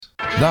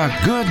The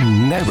Good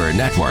Neighbor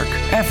Network,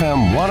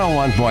 FM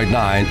 101.9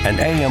 and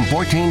AM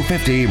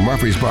 1450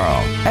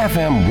 Murfreesboro,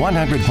 FM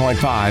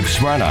 100.5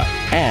 Smyrna,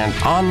 and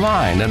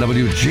online at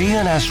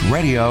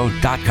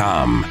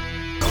WGNSradio.com.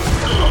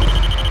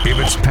 If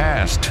it's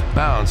passed,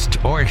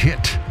 bounced, or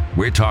hit,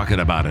 we're talking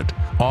about it.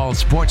 All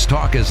Sports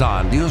Talk is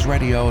on News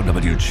Radio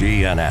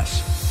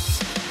WGNS.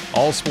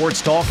 All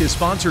Sports Talk is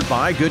sponsored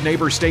by Good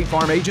Neighbor State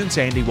Farm agents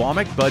Andy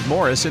Womack, Bud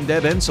Morris, and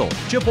Deb Ensel.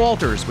 Chip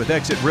Walters with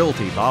Exit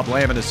Realty, Bob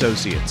Lamb &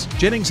 Associates.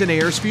 Jennings &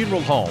 Ayers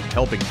Funeral Home,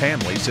 helping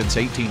families since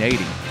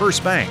 1880.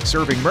 First Bank,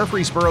 serving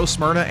Murfreesboro,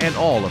 Smyrna, and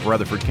all of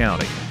Rutherford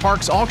County.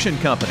 Parks Auction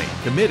Company,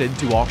 committed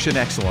to auction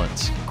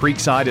excellence.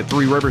 Creekside at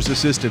Three Rivers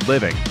Assisted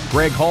Living.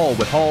 Greg Hall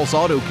with Hall's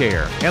Auto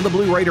Care. And the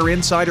Blue Raider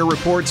Insider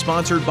Report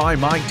sponsored by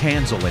Mike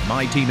Tanzel at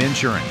My Team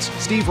Insurance.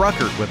 Steve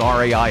Ruckert with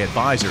RAI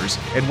Advisors.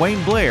 And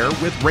Wayne Blair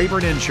with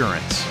Rayburn Insurance.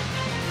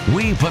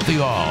 We put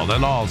the all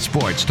in all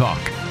sports talk.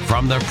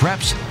 From the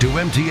preps to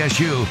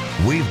MTSU,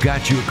 we've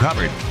got you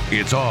covered.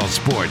 It's All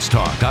Sports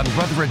Talk on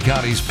Rutherford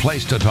County's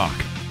Place to Talk.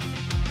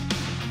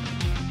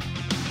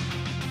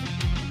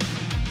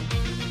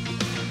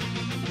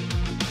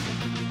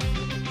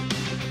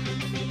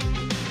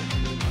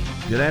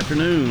 Good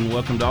afternoon.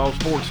 Welcome to All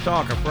Sports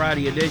Talk, a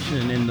Friday edition,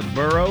 and in the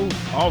borough,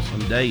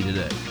 awesome day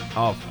today.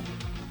 Awesome.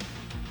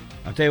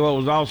 I'll tell you what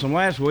was awesome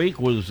last week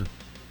was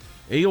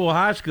Eagle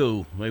High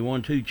School. They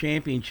won 2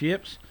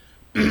 championships.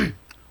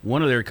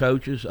 One of their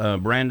coaches,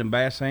 Brandon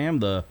Bassam,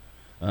 the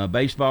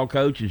baseball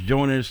coach, is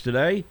joining us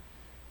today.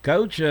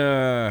 Coach,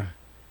 has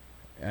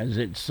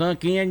it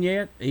sunk in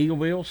yet?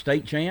 Eagleville,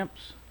 state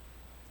champs?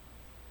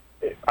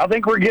 I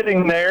think we're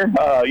getting there.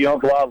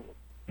 I'm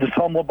just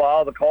humbled by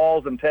all the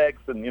calls and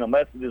texts and,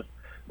 messages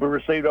we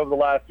received over the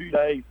last few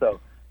days. So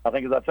I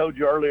think, as I told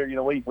you earlier,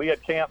 we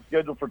had camp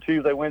scheduled for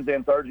Tuesday, Wednesday,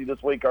 and Thursday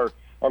this week. Our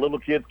little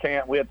kids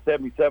camp, we had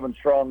 77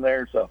 strong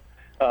there. So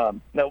a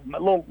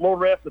little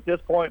rest at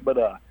this point, but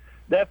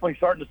definitely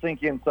starting to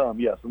sink in some,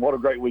 yes. And what a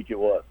great week it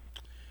was.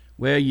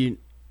 Well, you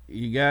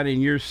got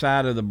in your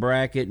side of the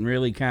bracket and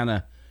really kind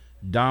of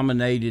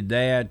dominated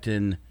that.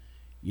 And,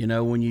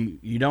 when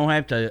you don't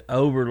have to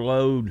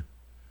overload,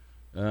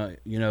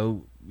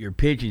 your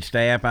pitching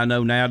staff. I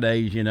know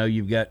nowadays,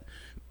 you've got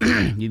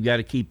you've got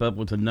to keep up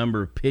with the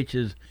number of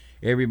pitches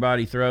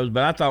everybody throws.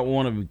 But I thought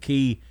one of the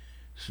key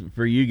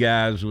for you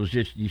guys was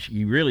just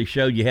you really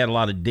showed you had a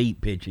lot of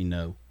deep pitching,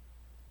 though.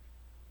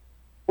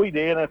 We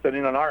did,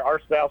 and our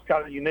staff's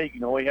kind of unique.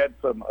 We had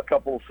a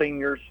couple of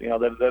seniors,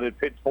 that had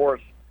pitched for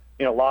us,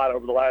 a lot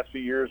over the last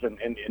few years, and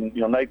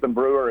Nathan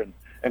Brewer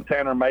and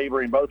Tanner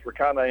Mabry, and both were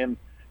kind of in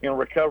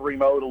recovery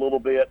mode a little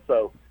bit.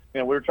 So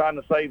we were trying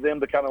to save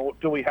them to kind of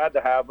till we had to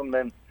have them.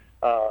 Then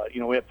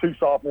we had 2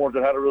 sophomores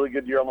that had a really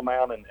good year on the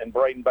mound, and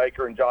Braden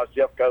Baker and Josh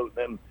Jeffcoat.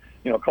 And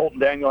then Colton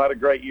Daniel had a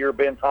great year.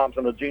 Ben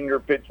Thompson, a junior,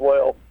 pitched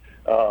well.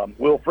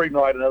 Will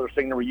Friedenwright, another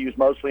senior we used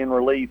mostly in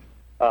relief.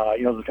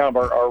 The kind of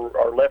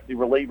our lefty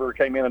reliever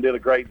came in and did a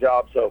great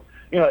job. So,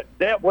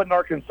 that wasn't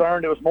our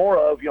concern. It was more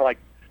of,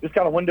 just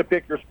kind of when to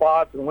pick your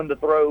spots and when to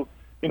throw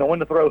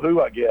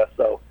who, I guess.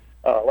 So,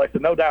 like I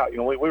said, no doubt,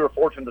 we were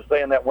fortunate to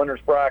stay in that winner's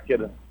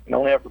bracket and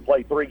only have to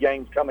play 3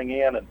 games coming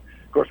in. And,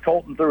 of course,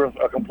 Colton threw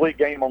a complete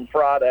game on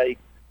Friday,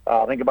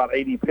 I think about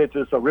 80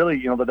 pitches. So,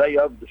 really, the day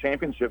of the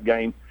championship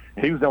game,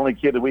 he was the only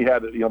kid that we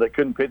had, that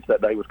couldn't pitch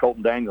that day was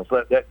Colton Daniel.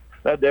 So that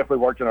definitely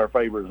worked in our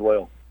favor as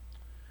well.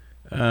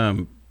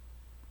 I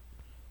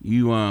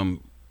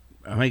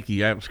think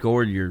you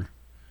outscored your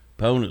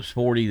opponents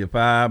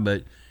 40-5,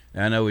 but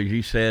I know, as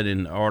you said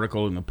in the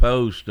article in the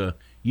Post,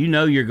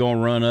 you're going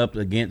to run up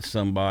against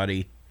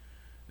somebody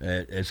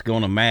that's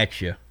going to match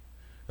you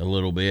a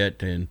little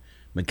bit. And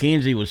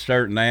McKenzie was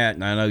certain that,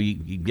 and I know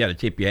you got to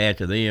tip your hat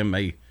to them.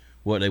 They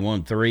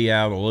won 3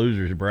 out of the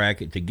losers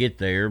bracket to get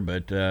there,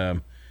 but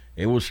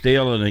it was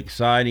still an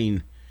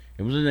exciting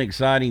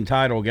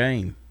title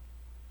game.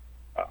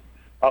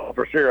 Oh,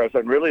 for sure. I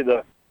said, really,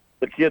 the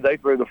kid they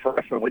threw, the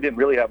freshman, we didn't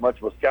really have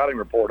much of a scouting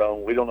report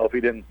on. We don't know if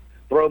he didn't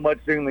throw much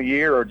during the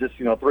year or just,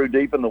 threw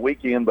deep in the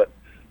weekend. But,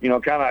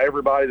 kind of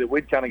everybody that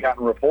we'd kind of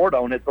gotten a report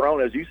on had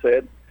thrown, as you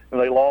said, and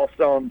they lost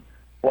on,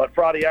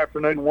 Friday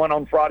afternoon, 1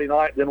 on Friday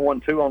night, then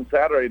 1-2 on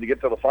Saturday to get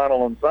to the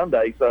final on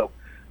Sunday. So,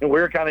 we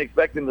were kind of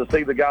expecting to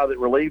see the guy that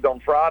relieved on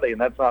Friday,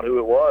 and that's not who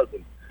it was.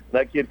 And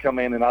that kid come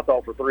in, and I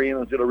thought for 3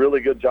 innings did a really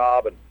good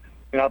job. And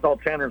I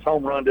thought Tanner's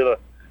home run did a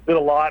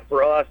lot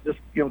for us, just,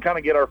 kind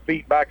of get our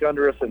feet back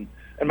under us and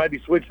maybe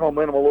switch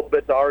momentum a little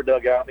bit to our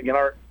dugout. Again,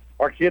 our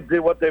kids did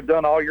what they've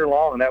done all year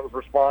long, and that was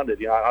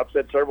responded. I've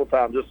said several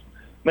times, this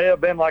may have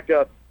been like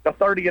a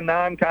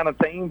 30-9 kind of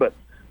team, but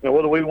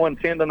whether we won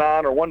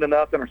 10-9 or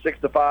 1-0 or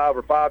 6-5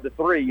 or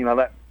 5-3,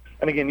 that.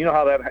 And again,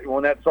 how that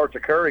when that starts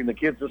occurring, the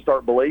kids just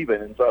start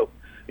believing, and so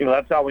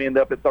that's how we end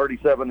up at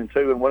 37-2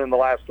 and winning the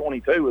last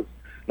 22. Is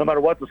no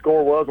matter what the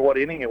score was or what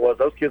inning it was,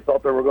 those kids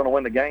thought they were going to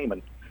win the game,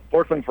 and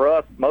fortunately for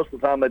us, most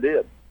of the time they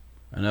did.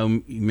 I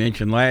know you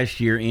mentioned last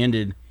year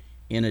ended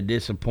in a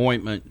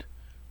disappointment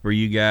for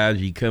you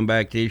guys. You come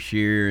back this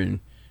year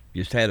and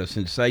just had a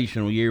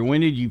sensational year.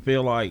 When did you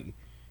feel like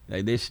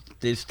this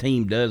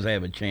team does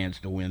have a chance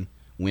to win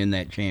win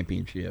that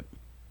championship?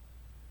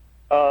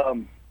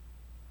 Probably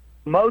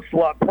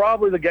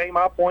the game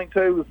I point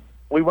to is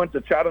we went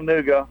to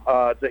Chattanooga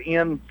to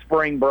end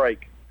spring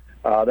break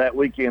that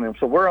weekend, and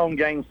so we're on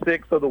game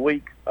 6 of the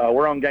week.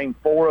 We're on game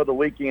 4 of the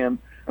weekend,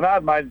 and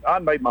I'd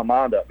made my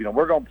mind up.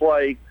 We're going to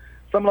play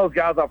some of those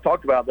guys I've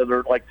talked about that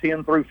are like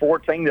 10 through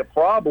 14 that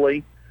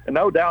probably, and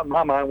no doubt in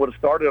my mind, would have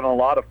started on a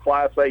lot of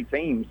Class A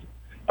teams.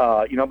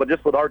 But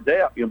just with our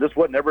depth, this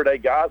wasn't everyday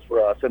guys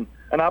for us. And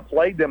I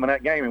played them in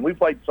that game, and we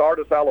played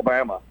Sardis,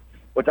 Alabama,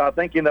 which I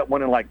think ended up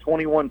winning like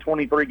 21,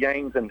 23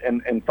 games in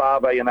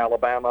 5A in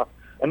Alabama.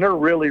 And they're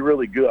really,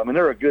 really good. I mean,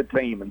 they're a good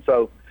team. And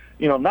so,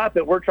 not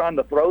that we're trying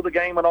to throw the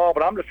game at all,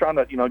 but I'm just trying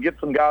to, get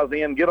some guys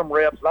in, get them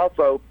reps, and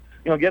also,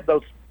 get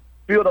those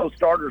few of those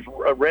starters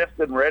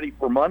rested and ready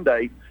for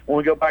Monday when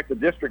we go back to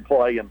district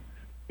play. And,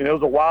 it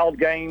was a wild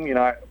game,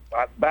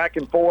 back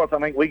and forth. I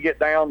think we get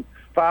down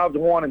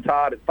 5-1 and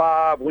tied at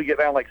 5. We get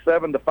down like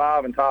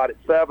 7-5 and tied at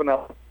 7.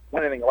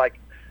 Anything like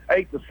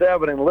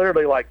 8-7, and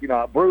literally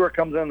Brewer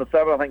comes in the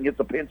 7th, I think gets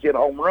a pinch hit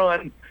home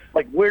run.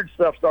 Like weird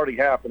stuff started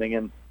happening,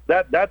 and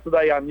that's the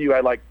day I knew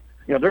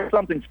there's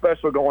something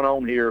special going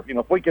on here.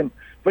 If we can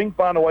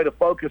find a way to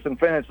focus and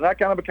finish, and that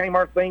kind of became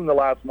our theme the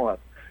last month.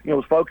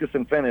 Was focus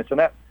and finish, and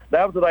that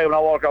was the day when I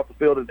walked off the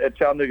field at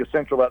Chattanooga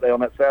Central that day on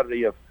that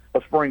Saturday of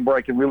spring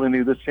break, and really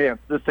knew this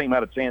team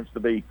had a chance to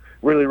be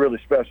really, really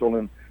special,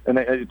 and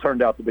it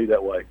turned out to be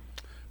that way.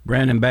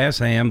 Brandon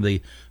Bassham,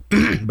 the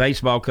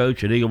baseball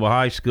coach at Eagleville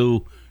High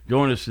School,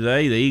 joined us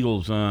today. The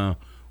Eagles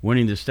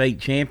winning the state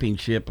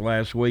championship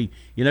last week.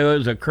 It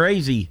was a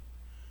crazy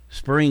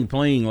spring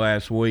cleaning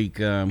last week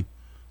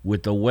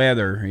with the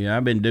weather.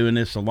 I've been doing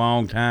this a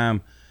long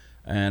time,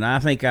 and I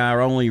think I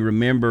only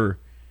remember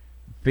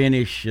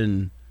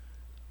finishing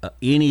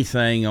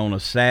anything on a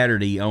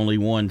Saturday only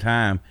one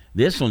time.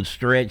 This one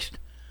stretched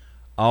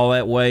all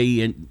that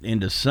way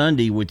into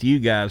Sunday with you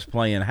guys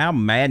playing. How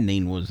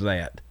maddening was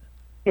that?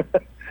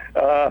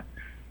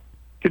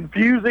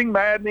 Confusing,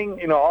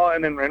 maddening,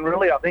 and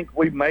really I think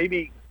we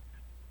maybe,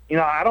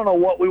 I don't know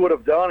what we would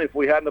have done if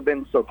we hadn't have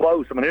been so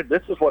close. I mean,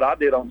 this is what I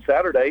did on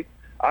Saturday.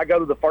 I go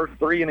to the first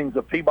 3 innings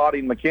of Peabody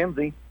and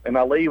McKenzie, and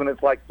I leave, and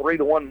it's like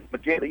 3-1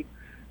 McKenzie.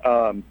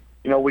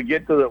 We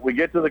get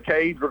to the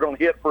cage. We're going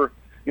to hit for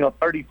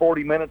 30,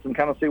 40 minutes and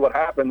kind of see what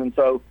happened. And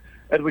so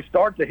as we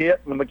start to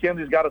hit, and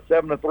McKenzie's got a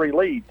 7-3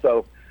 lead.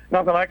 So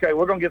nothing like, okay,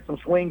 we're going to get some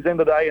swings in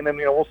today, and then,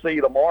 we'll see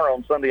you tomorrow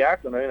on Sunday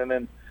afternoon. And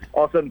then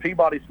all of a sudden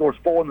Peabody scores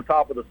 4 in the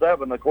top of the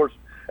 7. Of course,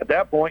 at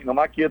that point,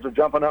 my kids are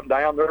jumping up and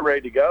down. They're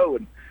ready to go.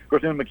 And, of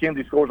course, then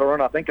McKenzie scores a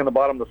run, I think, in the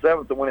bottom of the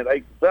 7th to win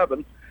it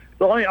 8-7.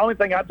 So the only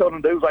thing I told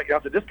them to do was, I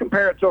said, just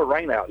compare it to a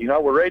rainout.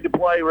 We're ready to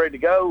play, ready to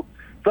go.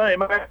 So it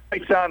might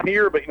shine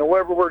here, but,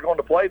 wherever we're going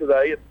to play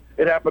today,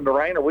 it happened to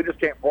rain, or we just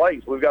can't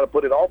play, so we've got to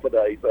put it off a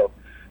day. So,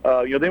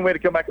 then we had to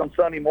come back on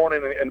Sunday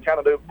morning and kind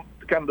of do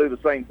the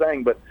same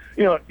thing. But,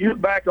 you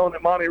back on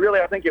it, Monty, really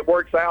I think it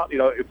works out.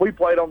 If we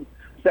played on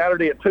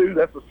Saturday at 2,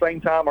 that's the same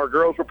time our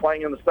girls were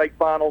playing in the state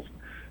finals.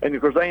 And,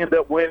 of course, they ended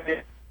up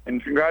winning.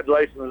 And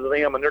congratulations to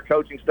them and their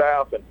coaching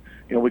staff. And,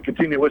 we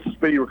continue with the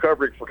speedy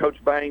recovery for Coach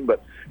Bain.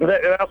 But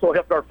it also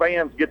helped our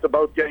fans get to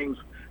both games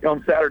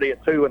on Saturday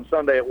at 2 and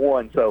Sunday at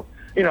 1. So,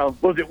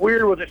 was it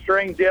weird? Was it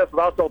strange? Yes, but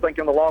I also think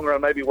in the long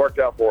run maybe worked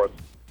out for us.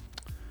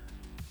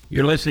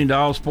 You're listening to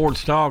All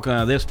Sports Talk.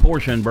 This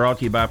portion brought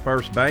to you by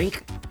First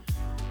Bank,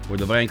 where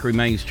the bank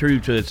remains true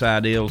to its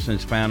ideals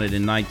since founded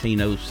in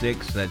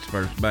 1906. That's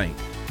First Bank.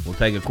 We'll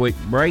take a quick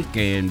break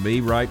and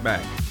be right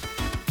back.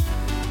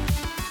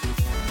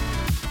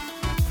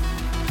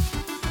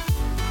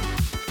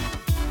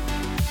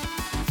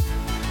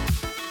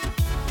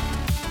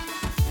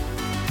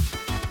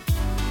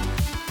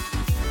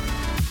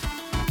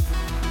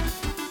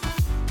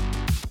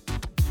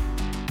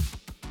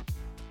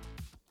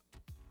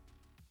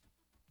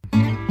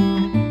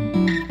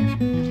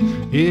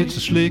 It's a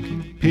Slick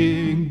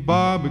Pig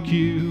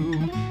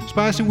barbecue,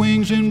 spicy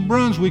wings and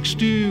Brunswick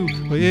stew,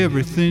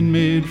 everything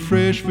made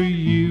fresh for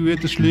you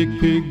at the Slick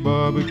Pig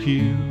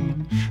barbecue.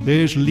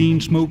 There's lean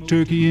smoked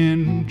turkey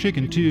and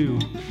chicken too,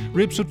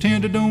 ribs so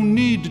tender don't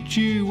need to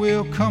chew.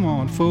 Well, come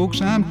on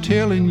folks, I'm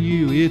telling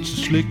you, it's a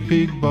Slick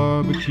Pig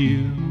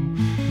barbecue.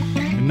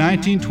 In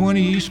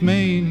 1920 East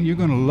Main, you're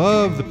gonna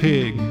love the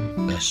pig.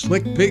 The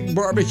Slick Pig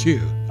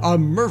barbecue, a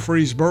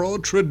Murfreesboro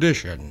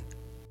tradition.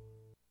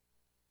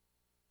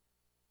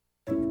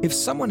 If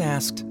someone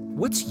asked,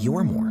 what's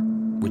your more?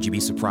 Would you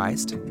be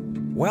surprised?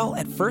 Well,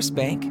 at First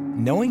Bank,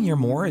 knowing your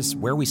more is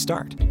where we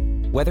start.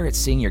 Whether it's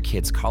seeing your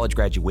kid's college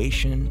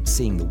graduation,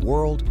 seeing the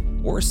world,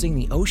 or seeing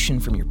the ocean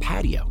from your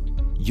patio,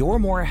 your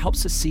more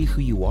helps us see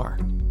who you are.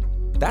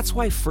 That's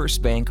why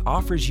First Bank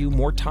offers you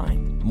more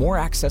time, more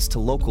access to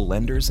local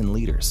lenders and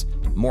leaders,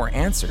 more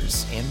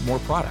answers, and more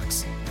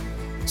products.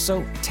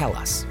 So tell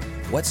us,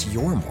 what's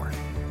your more?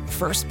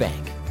 First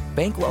Bank.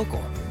 Bank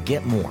local.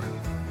 Get more.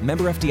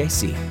 Member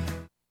FDIC.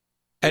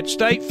 At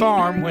State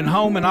Farm, when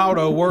home and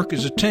auto work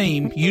as a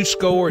team, you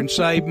score and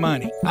save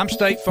money. I'm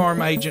State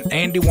Farm agent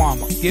Andy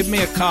Womack. Give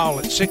me a call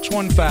at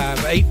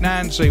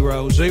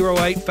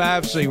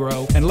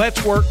 615-890-0850 and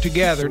let's work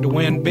together to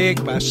win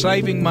big by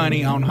saving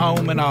money on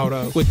home and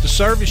auto. With the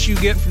service you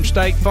get from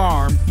State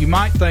Farm, you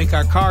might think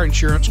our car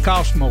insurance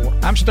costs more.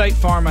 I'm State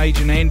Farm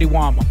agent Andy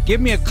Womack. Give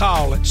me a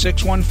call at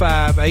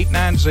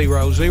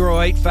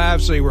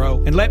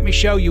 615-890-0850 and let me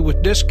show you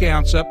with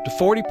discounts up to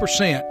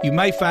 40%. You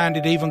may find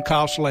it even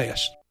costs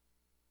less.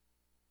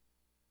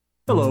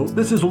 Hello,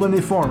 this is Lenny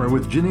Farmer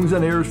with Jennings &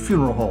 Ayers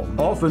Funeral Home.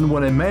 Often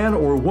when a man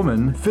or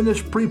woman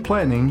finish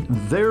pre-planning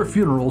their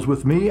funerals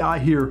with me, I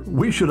hear,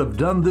 "We should have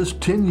done this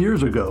 10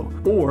 years ago."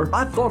 Or,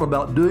 "I thought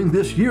about doing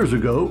this years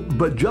ago,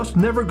 but just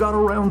never got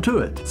around to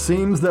it."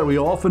 Seems that we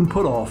often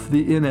put off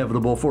the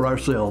inevitable for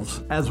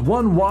ourselves. As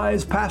one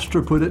wise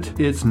pastor put it,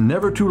 it's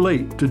never too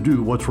late to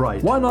do what's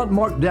right. Why not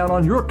mark down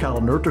on your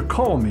calendar to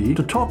call me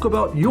to talk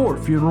about your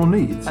funeral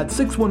needs at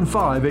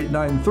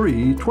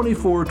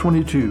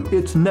 615-893-2422.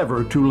 It's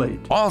never too late.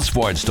 All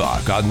Sports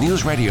Talk on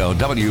News Radio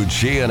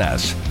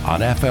WGNS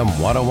on FM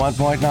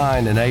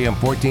 101.9 and AM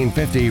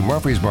 1450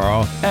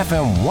 Murfreesboro,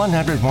 FM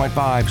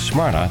 100.5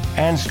 Smyrna,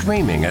 and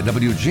streaming at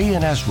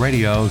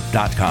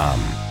WGNSradio.com.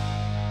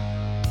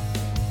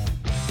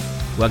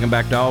 Welcome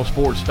back to All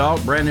Sports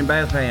Talk. Brandon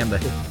Batham, the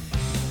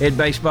head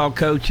baseball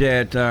coach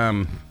at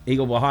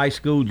Eagleville High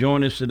School,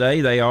 joined us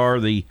today. They are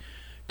the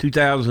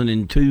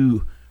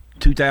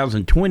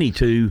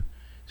 2022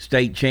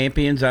 state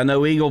champions. I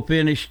know Eagle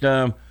finished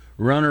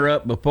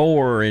runner-up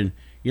before, and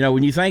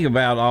when you think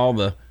about all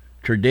the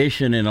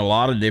tradition in a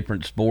lot of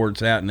different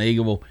sports out in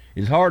Eagleville,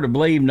 it's hard to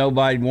believe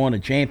nobody won a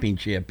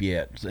championship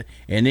yet.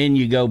 And then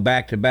you go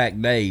back-to-back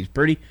days.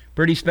 Pretty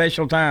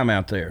special time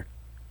out there.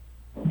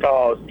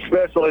 Oh,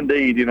 special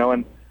indeed,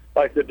 and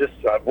like I said, just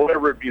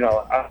whatever, we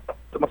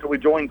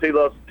joined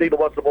Tito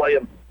Bustablee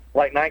in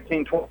like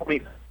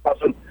 1920,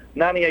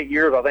 98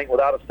 years, I think,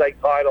 without a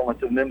state title, and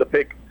then to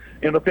pick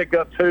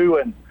up two,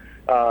 and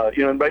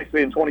and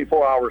basically in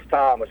 24 hours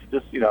time, it's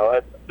just,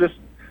 it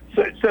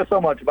says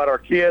so much about our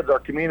kids, our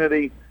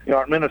community,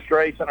 our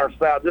administration, our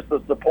staff, just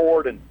the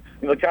support and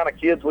the kind of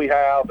kids we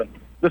have, and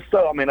just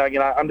so. I mean,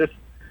 I'm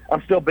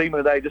still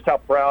beaming today, just how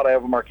proud I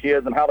am of our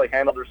kids and how they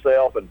handled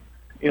themselves. And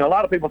a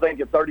lot of people think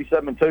at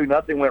 37-2,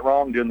 nothing went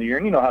wrong during the year,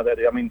 and you know how that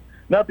is. I mean,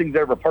 nothing's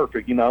ever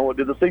perfect. Did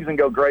the season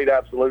go great?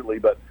 Absolutely,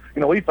 but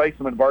we faced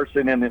some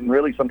adversity, and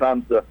really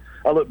sometimes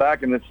I look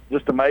back and it's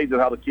just amazing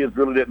how the kids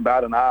really didn't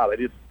bat an eye. They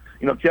just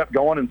kept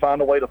going and found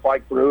a way to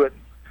fight through it.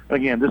 And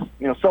again, just,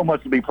 so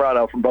much to be proud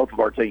of from both of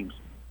our teams.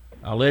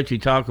 I'll let you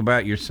talk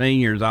about your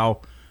seniors.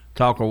 I'll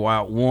talk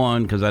about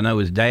one because I know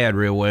his dad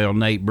real well,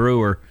 Nate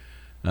Brewer,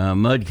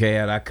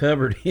 Mudcat. I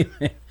covered him.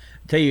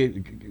 Tell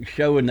you,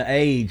 showing the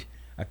age,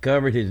 I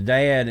covered his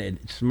dad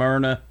at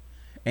Smyrna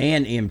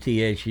and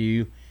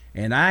MTSU,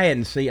 and I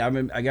hadn't seen,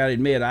 I got to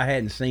admit, I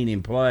hadn't seen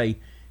him play.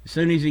 As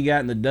soon as he got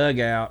in the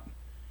dugout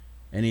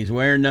and he's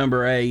wearing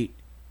number 8,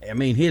 I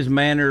mean, his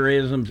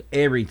mannerisms,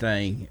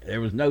 everything.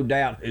 There was no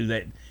doubt who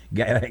that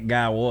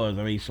guy was. I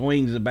mean, he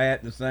swings the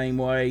bat the same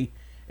way,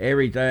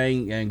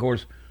 everything. And, of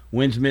course,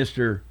 wins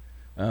Mr.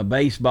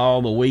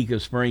 Baseball the week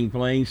of spring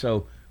fling.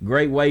 So,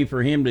 great way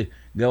for him to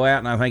go out.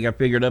 And I think I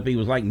figured up he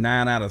was like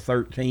 9 out of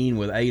 13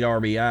 with 8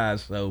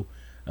 RBIs. So,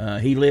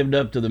 he lived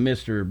up to the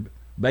Mr.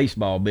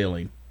 Baseball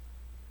billing.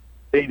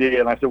 He did.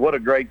 And I said, what a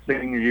great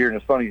senior year. And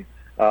it's funny.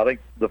 I think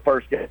the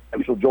first game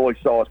Joy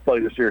saw us play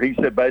this year, he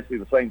said basically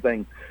the same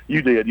thing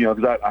you did,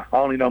 because I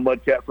only know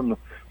Mudcat from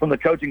the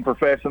coaching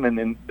profession,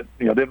 and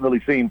didn't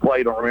really see him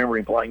play, don't remember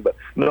him playing, but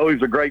know he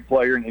was a great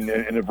player, and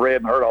have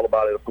read and heard all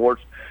about it, of course.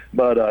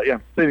 But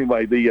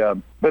anyway,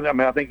 but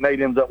I think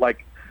Nate ends up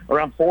like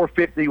around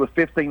 450 with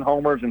 15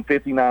 homers and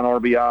 59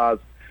 RBIs.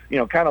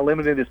 Kind of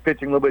limited his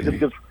pitching a little bit just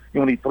because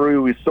when he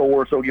threw, he was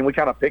sore. So again, we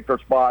kind of picked our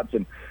spots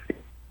and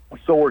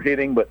sore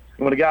hitting, but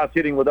when a guy's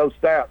hitting with those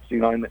stats,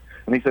 and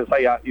he says,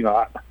 hey, I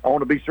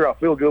want to be sure I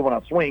feel good when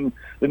I swing,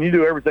 then you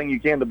do everything you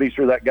can to be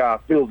sure that guy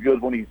feels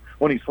good when he's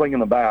swinging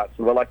the bat.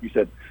 So, like you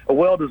said, a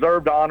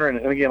well-deserved honor,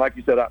 and again, like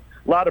you said, a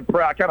lot of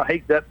pride. I kind of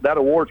hate that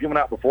award's given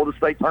out before the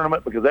state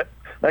tournament because that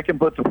can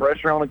put some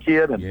pressure on a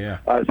kid. And yeah.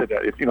 I said,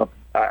 if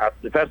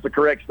that's the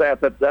correct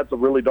stat, that's a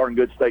really darn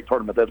good state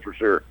tournament, that's for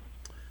sure.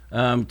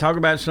 Talk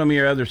about some of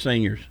your other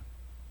seniors.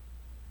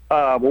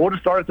 Well, we'll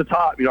just start at the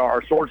top.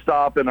 Our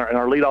shortstop and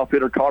our leadoff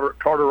hitter, Carter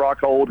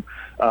Rockhold.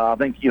 I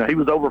think he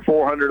was over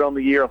 400 on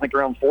the year. I think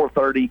around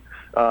 430.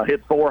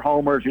 Hit 4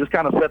 homers. He just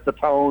kind of set the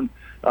tone.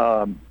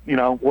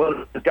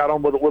 Just got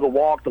on with a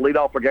walk to lead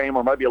off a game,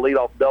 or maybe a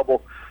leadoff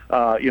double.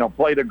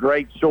 Played a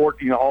great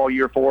short. All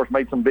year for us.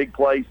 Made some big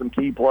plays, some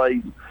key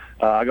plays.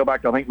 I go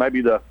back to I think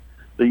maybe the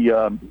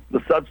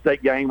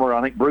sub-state game where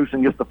I think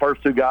Brewson gets the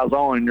first 2 guys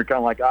on, and you're kind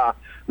of like,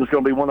 this is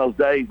going to be one of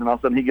those days, and all of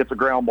a sudden he gets a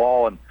ground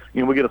ball, and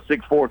we get a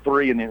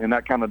 6-4-3, and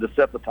that kind of just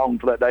set the tone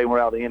for that day when we're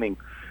out of the inning.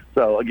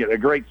 So again, a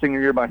great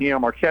senior year by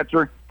him. Our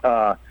catcher,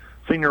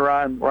 senior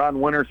Ryan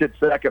Winters hit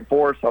second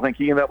for us. I think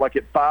he ended up like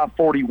at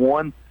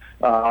 541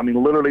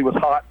 Literally was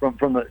hot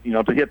from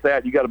the, to hit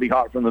that, you got to be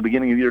hot from the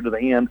beginning of the year to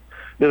the end.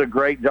 Did a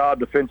great job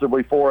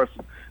defensively for us.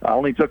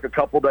 Only took a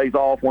couple days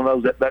off, one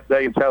of those that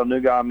day in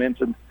Chattanooga I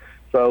mentioned.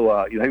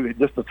 So, he was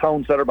just a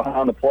tone setter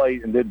behind the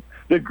plate and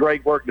did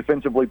great work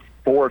defensively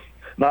for us.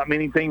 Not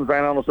many teams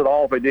ran on us at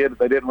all. If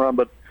they didn't run,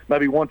 but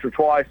maybe once or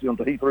twice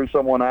until he threw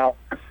someone out.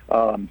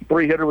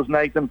 3-hitter was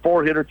Nathan.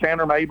 4-hitter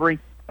Tanner Mabry,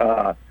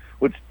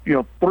 which,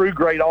 threw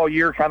great all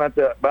year, kind of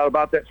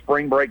about that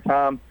spring break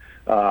time.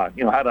 Had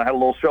a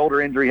little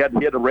shoulder injury, had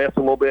to rest a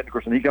little bit. Of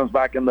course, and he comes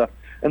back in the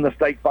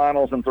state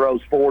finals and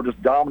throws 4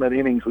 just dominant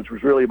innings, which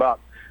was really about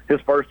his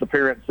first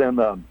appearance in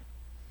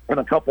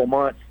a couple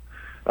months.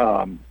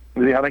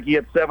 I think he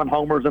had 7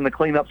 homers in the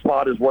cleanup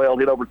spot as well,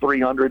 hit over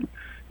 300.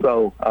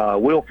 So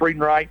Will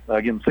Friedenreich,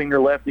 again, senior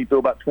lefty, threw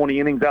about 20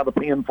 innings out of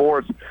the pen for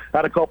us.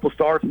 Had a couple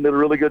starts and did a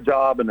really good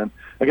job. And then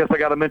I guess I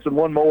got to mention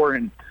one more.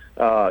 And,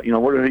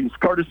 whether he's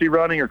courtesy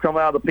running or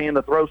coming out of the pen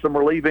to throw some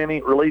relief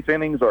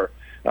innings or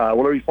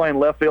whether he's playing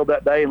left field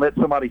that day and let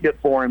somebody hit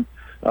for him,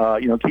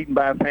 Keaton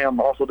Batham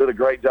also did a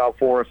great job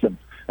for us. And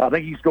I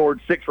think he scored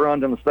 6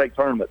 runs in the state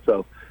tournament.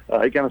 So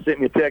he kind of sent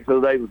me a text the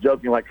other day, was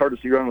joking like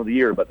courtesy run of the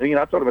year. But,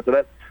 I told him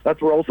that that's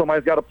the role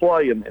somebody's got to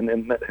play,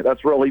 and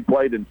that's the role he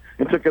played and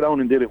took it on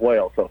and did it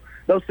well. So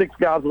those 6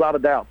 guys, without a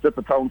doubt, set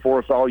the tone for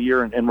us all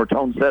year, and we're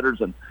tone setters.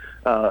 And,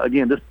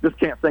 again, just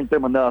can't thank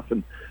them enough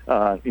and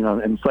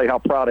say how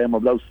proud I am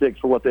of those 6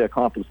 for what they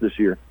accomplished this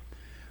year.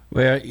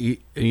 Well,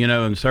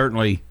 and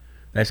certainly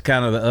that's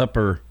kind of the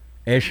upper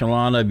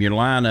echelon of your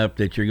lineup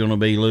that you're going to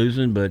be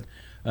losing. But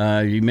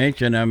you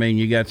mentioned,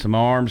 you got some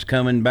arms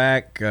coming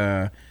back.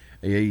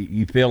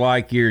 You feel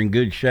like you're in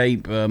good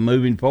shape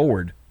moving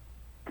forward.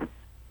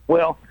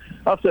 Well,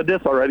 I've said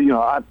this already.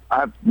 I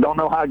don't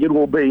know how good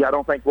we'll be. I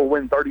don't think we'll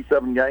win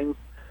 37 games.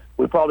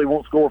 We probably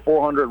won't score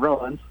 400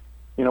 runs.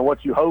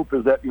 What you hope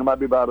is that might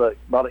be by the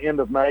end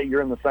of May,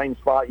 you're in the same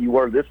spot you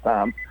were this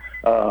time.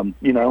 But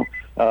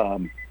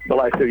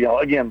like I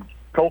said, again,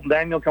 Colton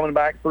Daniel coming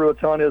back through a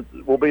ton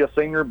will be a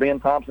senior. Ben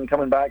Thompson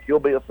coming back, he'll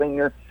be a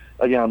senior.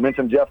 Again, I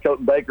mentioned Jeff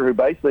Coton Baker, who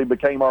basically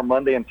became our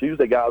Monday and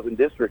Tuesday guys in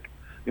district.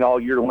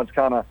 All year. Once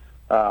kind of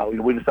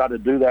we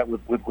decided to do that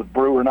with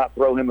Brewer, not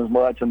throw him as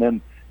much, and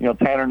then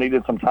Tanner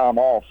needed some time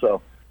off.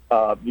 So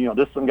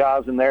there's some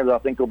guys in there that I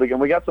think will be. And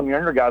we got some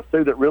younger guys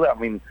too that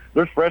really,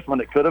 there's freshmen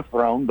that could have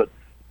thrown, but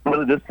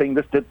really this team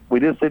we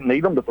just didn't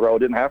need them to throw.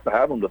 Didn't have to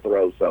have them to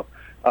throw. So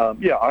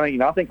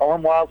I think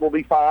arm wise we'll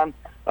be fine.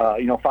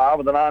 5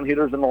 of the 9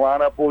 hitters in the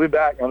lineup will be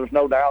back. There's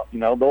no doubt.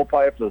 They'll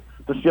probably have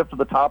to shift to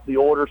the top of the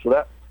order,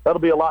 so that'll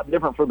be a lot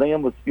different for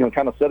them with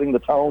kind of setting the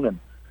tone. And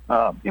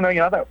I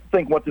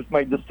think what just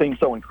made this team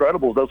so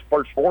incredible is those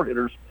first 4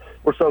 hitters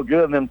were so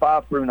good, and then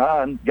 5 through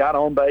 9 got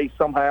on base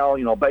somehow,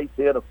 base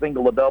hit, a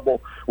single, a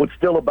double, would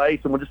steal a base,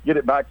 and would just get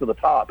it back to the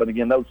top. And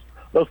again, those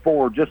 4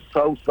 were just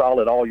so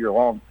solid all year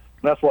long.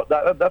 And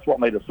that's what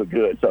made us so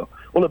good. So,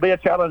 will it be a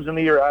challenge in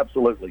the year?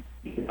 Absolutely.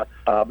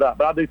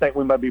 But I do think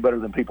we might be better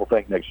than people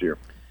think next year.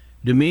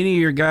 Do many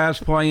of your guys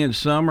play in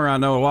summer? I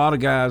know a lot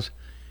of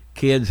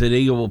kids at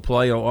Eagle will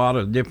play a lot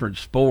of different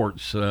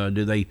sports. Do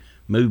they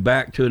move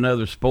back to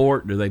another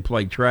sport? Do they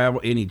play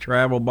any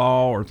travel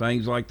ball or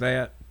things like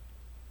that?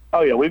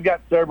 Oh yeah, we've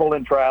got several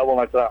in travel.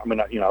 Like that.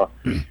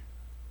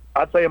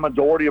 I'd say a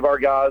majority of our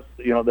guys,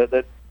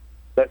 that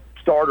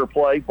start or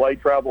play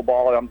travel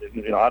ball.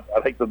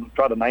 I'd hate to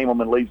try to name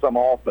them and leave some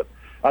off, but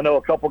I know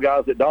a couple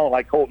guys that don't,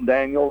 like Colton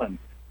Daniel and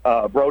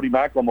Brody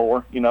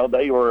McLemore.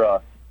 They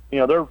were,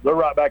 they're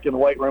right back in the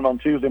weight room on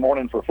Tuesday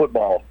morning for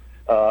football.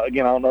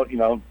 Again, I don't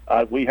know.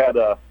 We had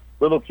a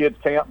little kids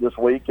camp this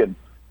week, and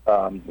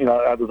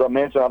as I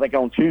mentioned, I think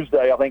on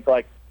Tuesday, I think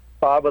like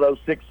 5 of those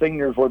 6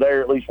 seniors were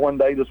there at least one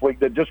day this week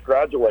that just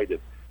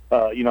graduated.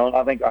 And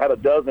I think I had a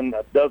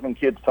dozen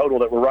kids total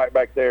that were right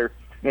back there,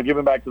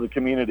 giving back to the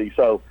community.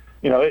 So,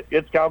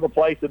 it's kind of a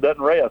place that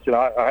doesn't rest.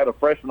 I had a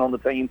freshman on the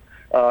team,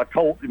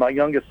 Colt, my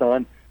youngest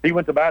son. He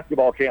went to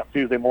basketball camp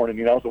Tuesday morning,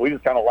 so we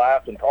just kind of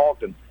laughed and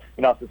talked. And,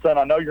 I said, son,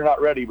 I know you're not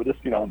ready, but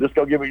just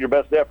go give it your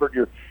best effort.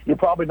 You're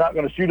probably not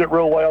going to shoot it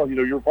real well.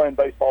 You were playing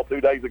baseball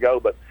 2 days ago,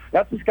 but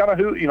that's just kind of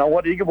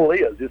what Eagleville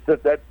is.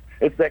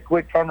 It's that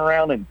quick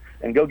turnaround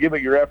and go give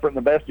it your effort and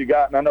the best you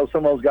got. And I know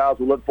some of those guys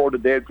will look forward to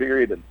dead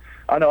period. And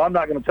I know I'm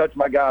not going to touch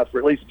my guys for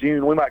at least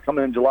June. We might come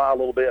in July a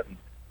little bit and,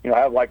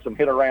 have like some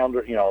hit around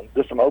or,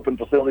 just some open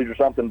facilities or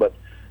something. But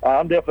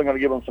I'm definitely going to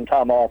give them some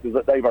time off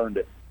because they've earned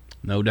it.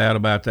 No doubt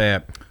about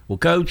that. Well,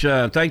 Coach,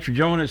 thanks for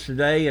joining us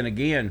today. And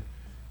again,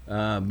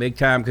 big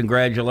time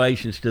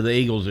congratulations to the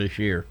Eagles this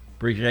year.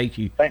 Appreciate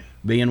you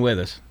being with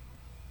us.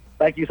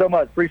 Thank you so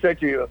much.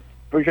 Appreciate you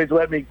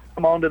letting me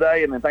come on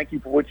today, and then thank you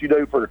for what you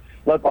do for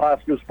local high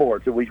school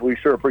sports. We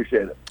sure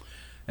appreciate it.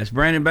 That's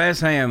Brandon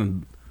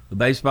Batham, the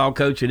baseball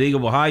coach at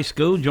Eagleville High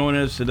School,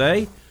 joining us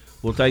today.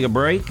 We'll take a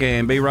break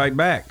and be right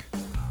back.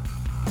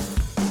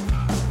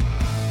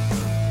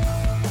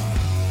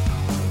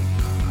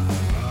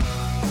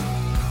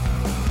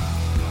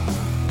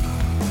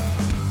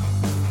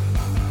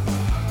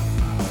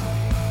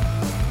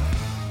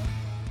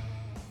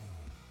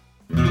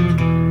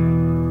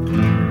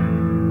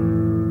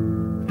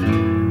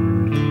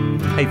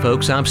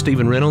 folks. I'm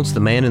Stephen Reynolds, the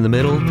man in the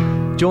middle.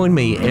 Join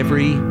me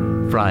every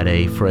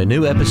Friday for a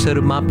new episode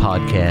of my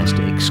podcast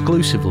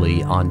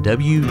exclusively on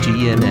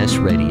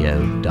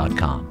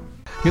WGNSradio.com.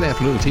 Good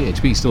afternoon.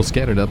 THP still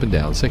scattered up and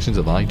down sections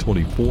of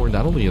I-24,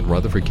 not only in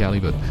Rutherford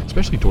County, but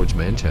especially towards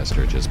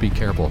Manchester. Just be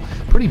careful.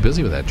 Pretty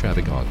busy with that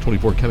traffic on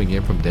 24 coming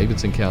in from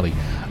Davidson County.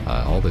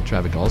 All the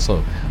traffic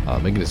also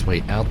making its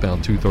way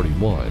outbound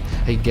 231.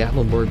 Hey,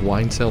 Gatlinburg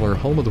Wine Cellar,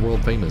 home of the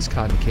world-famous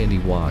cotton candy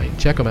wine.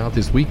 Check them out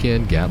this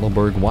weekend,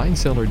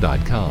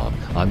 GatlinburgWineCellar.com.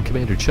 I'm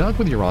Commander Chuck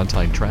with your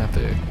on-time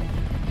traffic.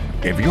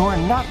 If you're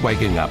not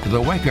waking up to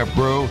the Wake Up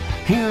Brew,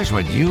 here's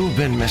what you've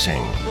been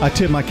missing. I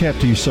tip my cap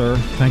to you, sir.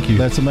 Thank you.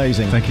 That's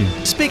amazing. Thank you.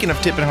 Speaking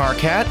of tipping our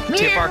cat,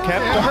 tip our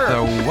cap to her.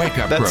 The Wake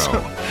Up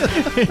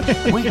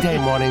Brew. Weekday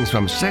mornings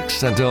from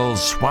 6 until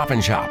Swap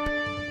and Shop.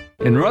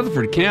 In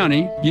Rutherford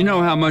County, you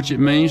know how much it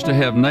means to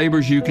have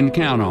neighbors you can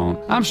count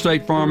on. I'm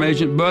State Farm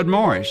Agent Bud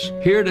Morris,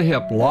 here to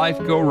help life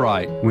go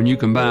right when you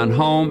combine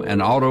home and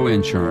auto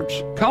insurance.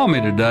 Call me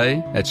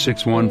today at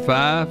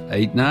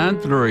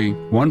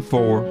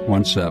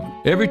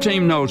 615-893-1417. Every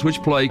team knows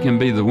which play can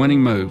be the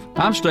winning move.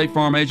 I'm State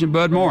Farm Agent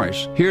Bud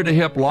Morris, here to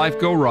help life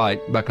go right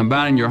by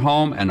combining your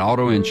home and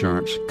auto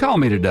insurance. Call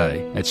me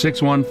today at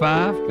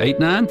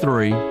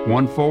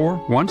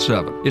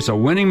 615-893-1417. It's a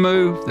winning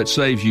move that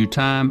saves you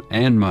time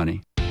and money.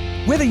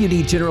 Whether you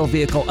need general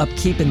vehicle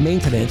upkeep and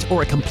maintenance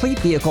or a complete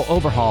vehicle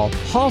overhaul,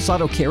 Hall's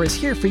Auto Care is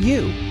here for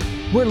you.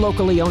 We're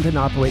locally owned and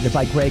operated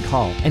by Greg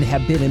Hall and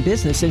have been in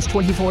business since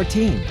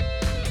 2014.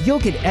 You'll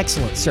get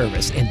excellent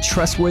service and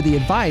trustworthy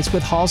advice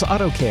with Hall's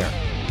Auto Care.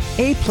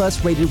 A+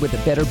 rated with the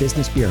Better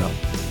Business Bureau.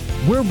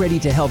 We're ready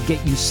to help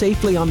get you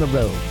safely on the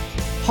road.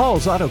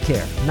 Hall's Auto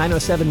Care,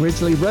 907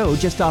 Ridgely Road,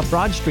 just off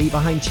Broad Street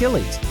behind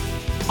Chili's.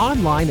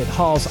 Online at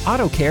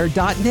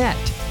hallsautocare.net.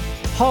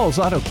 Hall's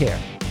Auto Care.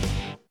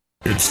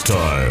 It's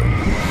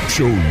time.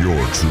 Show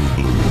your true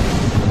blue.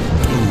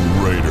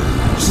 Blue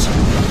Raiders.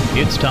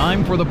 It's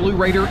time for the Blue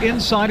Raider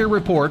Insider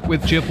Report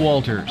with Chip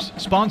Walters,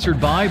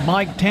 sponsored by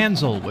Mike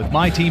Tanzel with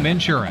My Team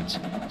Insurance,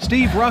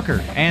 Steve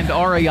Rucker and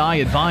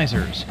RAI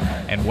Advisors,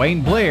 and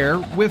Wayne Blair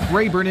with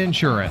Rayburn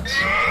Insurance.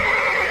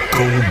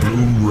 Go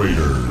Blue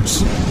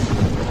Raiders.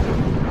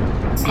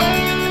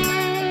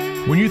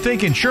 When you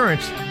think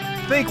insurance,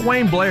 think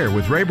Wayne Blair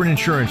with Rayburn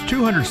Insurance,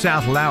 200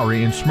 South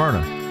Lowry in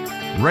Smyrna.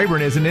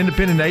 Rayburn is an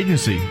independent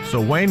agency,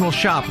 so Wayne will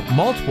shop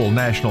multiple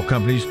national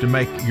companies to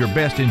make your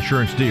best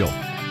insurance deal.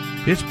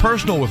 It's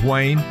personal with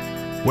Wayne,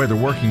 whether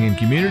working in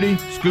community,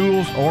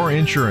 schools, or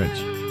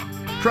insurance.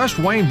 Trust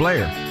Wayne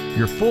Blair,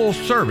 your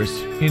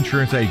full-service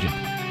insurance agent.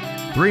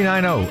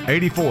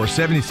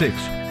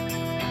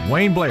 390-8476.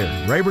 Wayne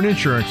Blair, Rayburn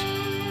Insurance,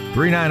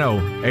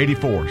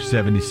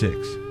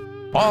 390-8476.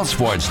 All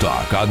sports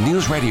talk on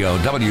News Radio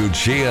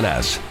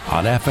WGNS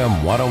on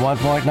FM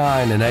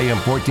 101.9 and AM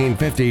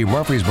 1450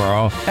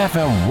 Murfreesboro,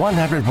 FM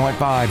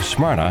 100.5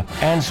 Smyrna,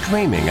 and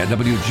streaming at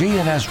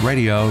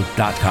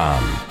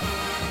WGNSradio.com.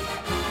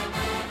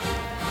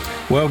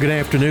 Well, good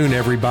afternoon,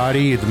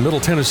 everybody. The Middle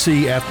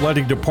Tennessee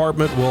Athletic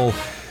Department will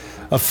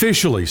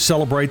officially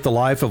celebrate the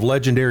life of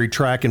legendary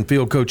track and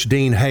field coach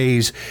Dean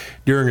Hayes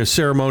during a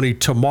ceremony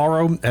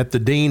tomorrow at the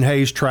Dean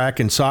Hayes Track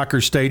and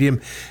Soccer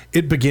Stadium.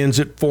 It begins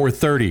at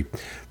 4:30.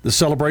 The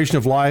celebration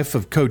of life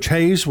of Coach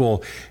Hayes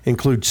will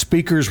include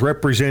speakers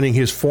representing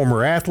his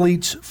former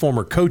athletes,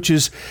 former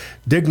coaches,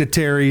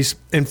 dignitaries,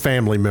 and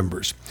family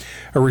members.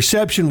 A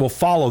reception will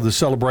follow the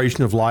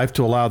celebration of life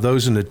to allow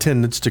those in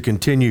attendance to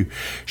continue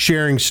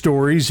sharing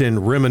stories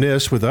and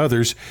reminisce with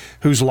others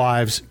whose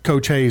lives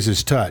Coach Hayes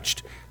has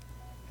touched.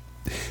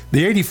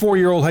 The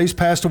 84-year-old Hayes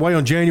passed away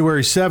on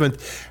January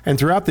 7th, and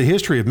throughout the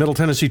history of Middle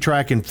Tennessee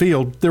track and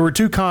field, there were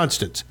two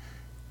constants: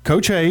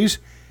 Coach Hayes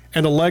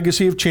and a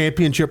legacy of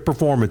championship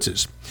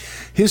performances.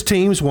 His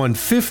teams won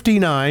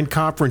 59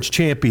 conference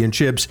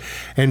championships,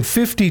 and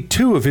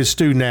 52 of his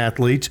student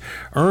athletes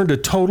earned a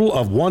total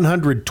of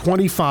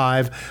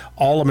 125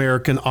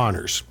 All-American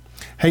honors.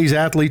 Hayes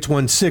athletes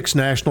won 6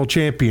 national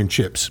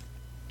championships.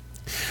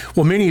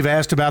 Well, many have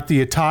asked about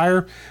the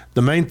attire.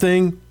 The main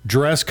thing,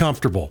 dress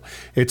comfortable.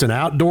 It's an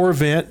outdoor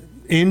event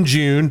in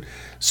June,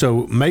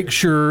 so make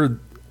sure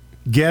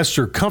guests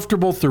are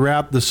comfortable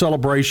throughout the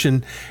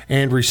celebration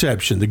and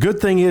reception. The good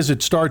thing is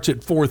it starts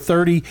at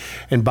 4:30,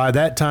 and by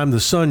that time the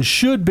sun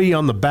should be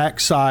on the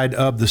backside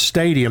of the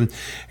stadium,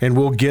 and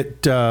we'll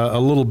get a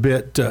little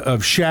bit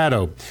of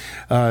shadow.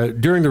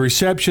 During the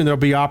reception, there'll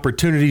be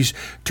opportunities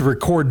to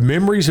record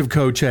memories of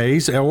Coach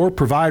Hayes or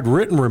provide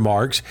written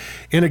remarks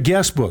in a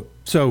guest book.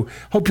 So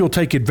hope you'll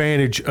take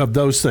advantage of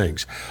those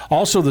things.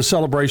 Also, the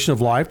celebration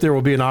of life, there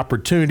will be an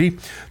opportunity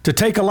to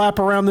take a lap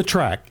around the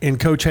track in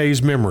Coach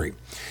Hayes' memory.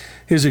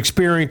 His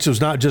experience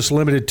was not just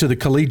limited to the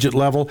collegiate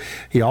level.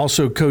 He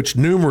also coached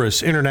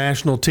numerous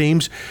international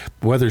teams,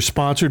 whether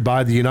sponsored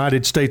by the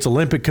United States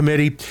Olympic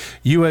Committee,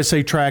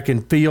 USA Track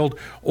and Field,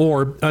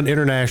 or an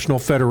international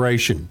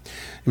federation.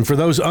 And for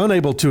those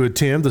unable to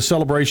attend, the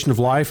Celebration of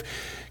Life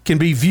can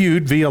be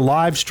viewed via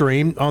live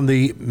stream on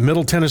the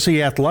Middle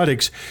Tennessee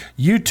Athletics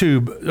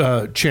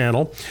YouTube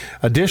channel.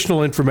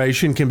 Additional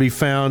information can be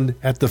found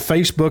at the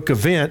Facebook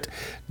event,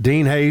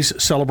 Dean Hayes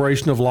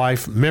Celebration of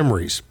Life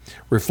Memories.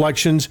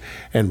 Reflections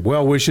and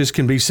well wishes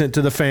can be sent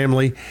to the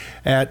family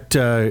at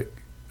an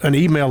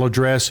email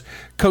address,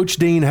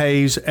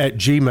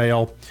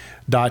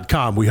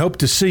 coachdeanhayes@gmail.com. We hope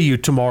to see you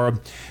tomorrow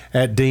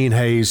at Dean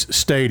Hayes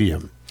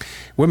Stadium.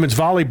 Women's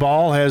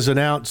volleyball has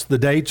announced the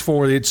dates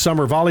for its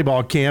summer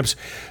volleyball camps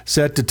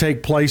set to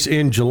take place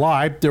in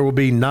July. There will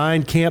be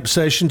 9 camp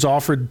sessions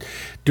offered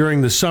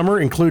during the summer,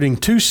 including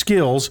 2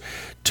 skills,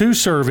 2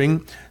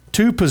 serving,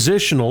 2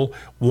 positional,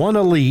 1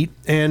 elite,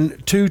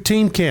 and 2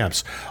 team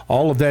camps.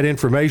 All of that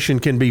information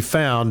can be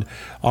found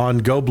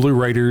on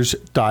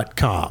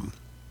GoBlueRaiders.com.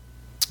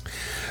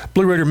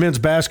 Blue Raider men's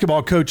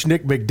basketball coach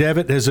Nick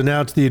McDevitt has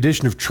announced the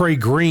addition of Trey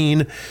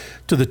Green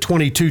to the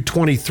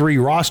 22-23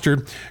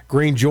 roster.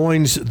 Green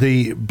joins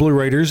the Blue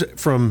Raiders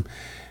from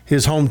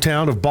his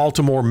hometown of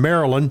Baltimore,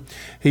 Maryland.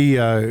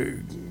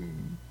 The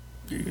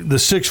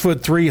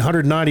 6'3",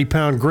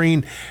 190-pound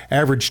Green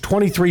averaged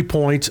 23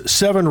 points,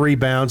 7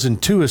 rebounds,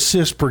 and 2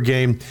 assists per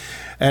game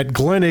at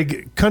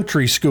Glenig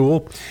Country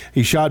School.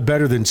 He shot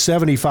better than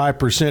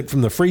 75%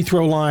 from the free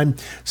throw line,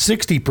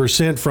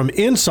 60% from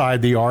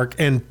inside the arc,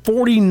 and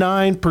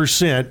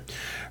 49%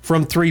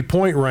 from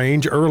three-point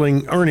range,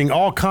 earning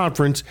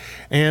all-conference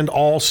and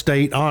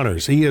all-state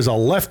honors. He is a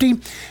lefty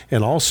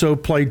and also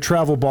played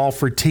travel ball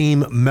for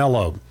Team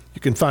Mello. You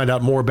can find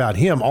out more about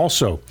him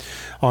also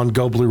on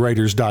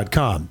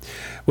GoBlueRaiders.com.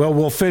 Well,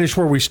 we'll finish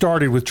where we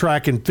started with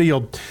track and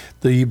field.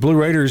 The Blue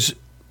Raiders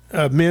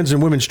men's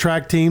and women's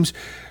track teams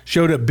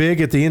showed up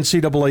big at the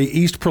NCAA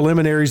East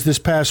preliminaries this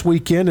past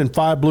weekend, and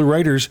 5 Blue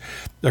Raiders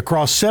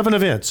across 7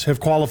 events have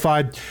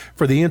qualified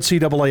for the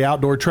NCAA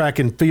Outdoor Track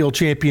and Field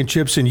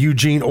Championships in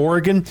Eugene,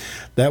 Oregon.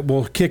 That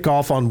will kick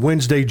off on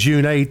Wednesday,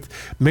 June 8th.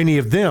 Many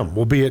of them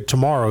will be at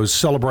tomorrow's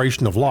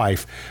Celebration of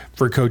Life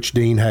for Coach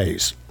Dean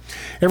Hayes.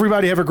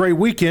 Everybody have a great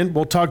weekend.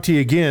 We'll talk to you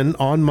again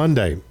on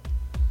Monday.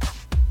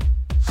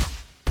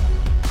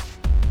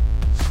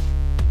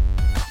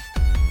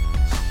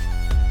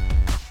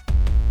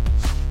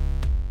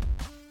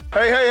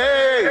 Hey, hey, hey!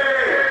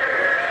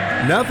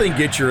 Nothing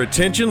gets your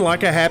attention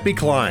like a happy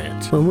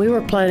client. When we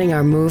were planning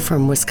our move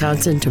from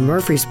Wisconsin to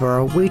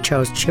Murfreesboro, we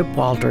chose Chip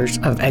Walters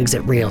of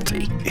Exit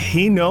Realty.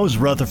 He knows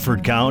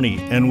Rutherford County,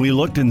 and we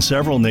looked in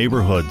several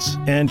neighborhoods.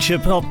 And Chip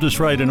helped us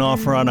write an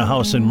offer on a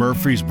house in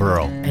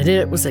Murfreesboro. And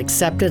it was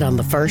accepted on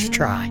the first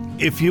try.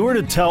 If you were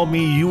to tell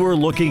me you were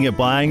looking at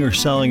buying or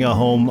selling a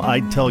home,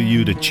 I'd tell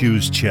you to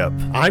choose Chip.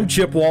 I'm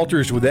Chip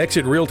Walters with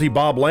Exit Realty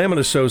Bob Lamb &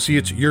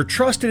 Associates, your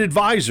trusted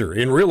advisor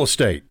in real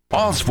estate.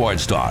 All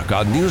Sports Talk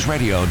on News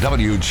Radio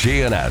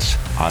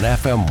WGNS on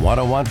FM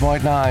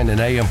 101.9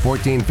 and AM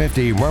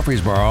 1450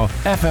 Murfreesboro,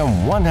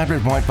 FM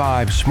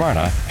 100.5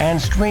 Smyrna,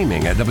 and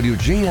streaming at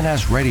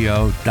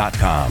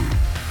WGNSradio.com.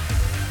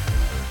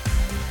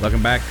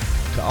 Welcome back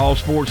to All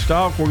Sports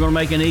Talk. We're going to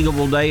make an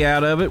Eagleville Day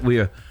out of it.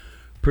 We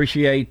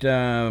appreciate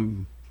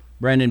Brandon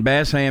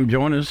Bassham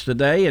joining us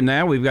today, and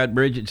now we've got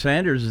Bridget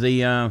Sanders,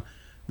 the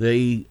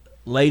Lady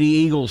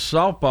Eagles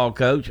softball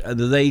coach.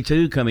 They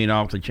too coming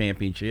off the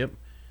championship.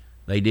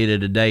 They did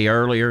it a day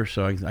earlier,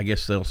 so I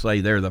guess they'll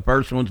say they're the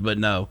first ones, but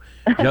no.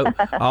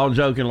 All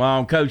joking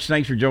along. Coach,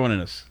 thanks for joining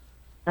us.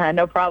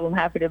 No problem.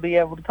 Happy to be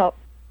able to talk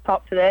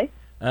today.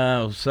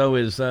 So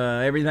is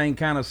everything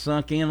kind of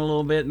sunk in a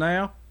little bit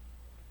now?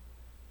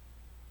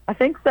 I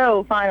think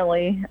so,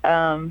 finally.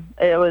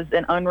 It was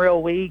an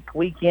unreal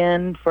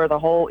weekend for the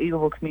whole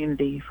Eagleville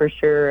community, for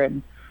sure.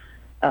 And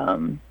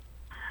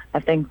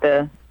I think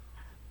the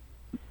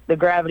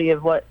gravity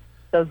of what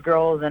those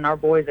girls and our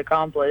boys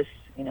accomplished,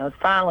 it's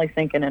finally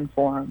sinking in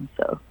for them.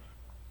 So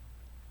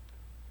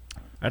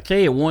I tell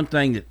you, one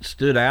thing that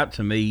stood out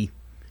to me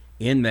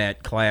in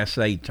that Class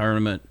A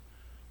tournament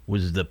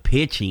was the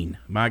pitching.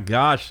 My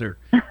gosh,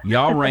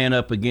 y'all ran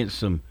up against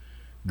some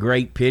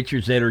great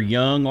pitchers that are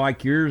young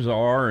like yours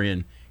are,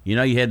 and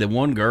you had the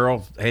one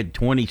girl had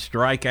 20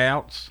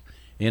 strikeouts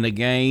in a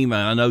game.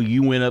 I know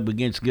you went up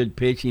against good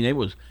pitching. It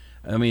was,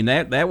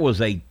 that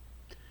was a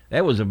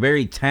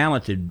very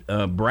talented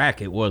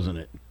bracket, wasn't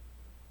it?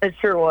 It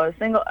sure was.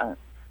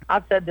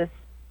 I've said this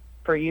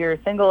for years.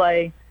 Single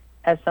A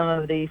has some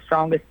of the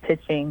strongest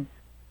pitching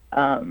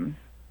that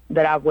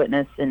I've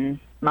witnessed in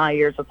my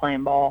years of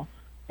playing ball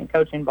and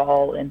coaching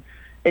ball, and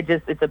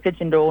it's a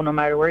pitching duel no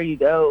matter where you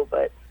go.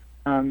 But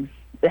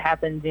it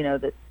happens,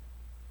 that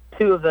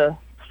 2 of the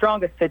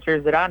strongest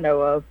pitchers that I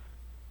know of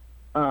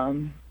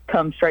come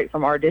straight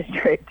from our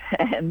district,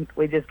 and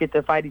we just get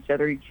to fight each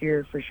other each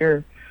year for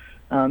sure,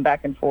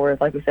 back and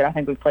forth. Like we said, I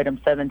think we've played them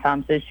 7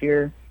 times this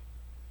year.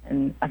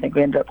 And I think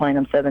we ended up playing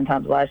them 7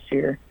 times last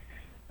year,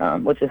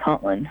 which is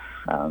Huntland.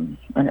 And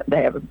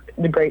they have a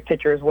great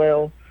pitcher as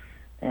well.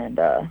 And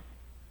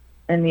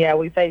yeah,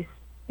 we faced,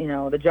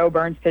 the Joe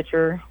Burns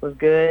pitcher was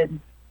good.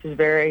 She's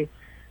very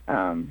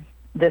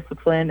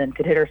disciplined and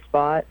could hit her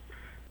spot.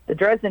 The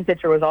Dresden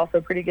pitcher was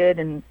also pretty good,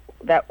 and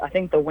that I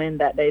think the wind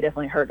that day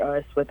definitely hurt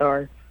us with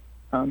our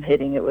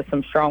hitting. It was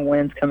some strong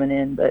winds coming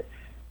in, but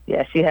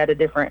yeah, she had a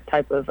different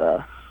type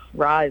of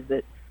rise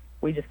that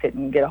we just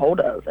couldn't get a hold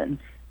of, and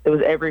it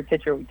was every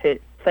pitcher we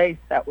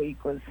faced that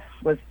week was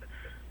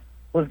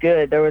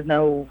good. There was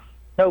no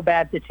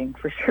bad pitching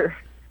for sure.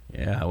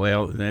 Yeah,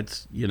 well,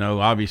 that's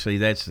obviously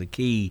that's the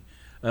key.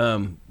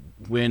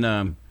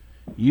 When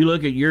you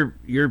look at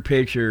your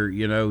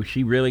pitcher,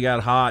 she really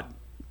got hot.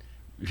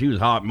 She was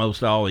hot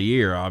most all the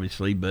year,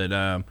 obviously,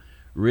 but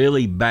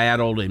really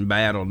battled,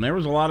 and there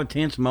was a lot of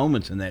tense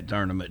moments in that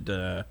tournament.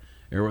 There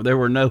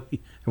weren't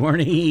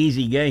any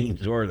easy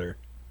games, were there?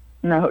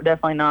 No,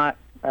 definitely not.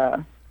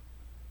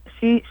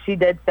 She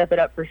did step it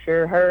up for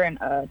sure. Her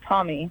and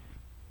Tommy,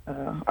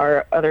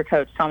 our other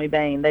coach, Tommy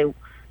Bain, they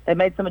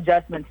made some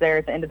adjustments there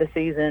at the end of the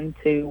season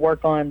to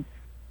work on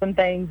some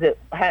things that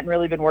hadn't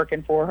really been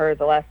working for her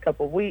the last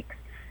couple of weeks.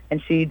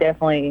 And she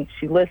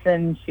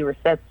listened. She was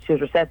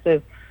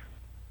receptive.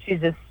 She's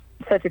just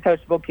such a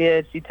coachable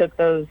kid. She took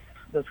those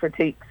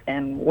critiques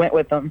and went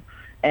with them,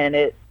 and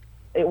it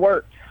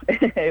worked.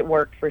 It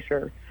worked for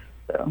sure.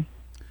 So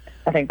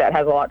I think that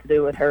has a lot to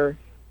do with her,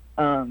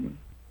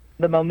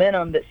 the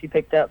momentum that she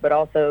picked up, but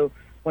also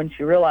when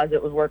she realized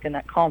it was working,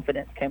 that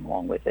confidence came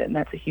along with it, and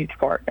that's a huge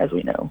part, as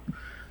we know,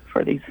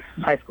 for these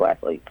high school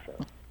athletes.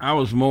 So. I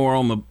was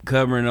more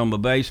covering on the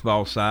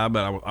baseball side,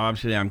 but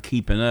obviously I'm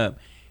keeping up.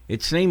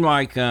 It seemed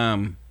like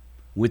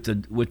with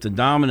the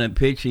dominant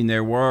pitching,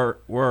 there were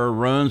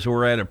runs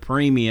were at a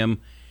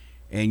premium,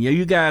 and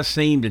you guys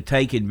seemed to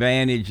take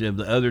advantage of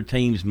the other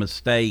team's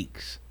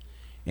mistakes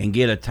and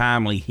get a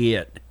timely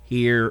hit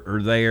here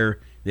or there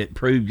that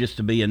proved just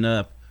to be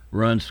enough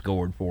runs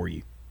scored for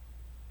you.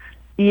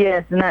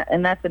 Yes,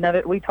 and that's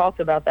another. We talked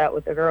about that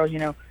with the girls.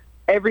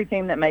 Every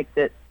team that makes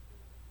it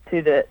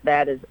to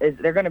that is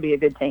they're going to be a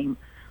good team,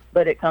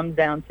 but it comes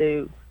down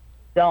to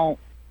don't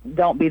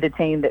be the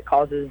team that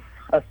causes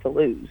us to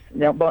lose.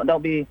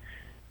 Don't be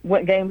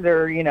when games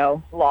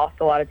are lost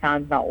a lot of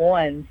times, not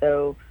won.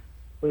 So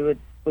we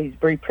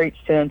preach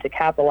to them to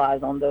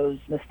capitalize on those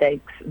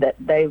mistakes that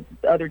the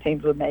other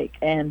teams would make,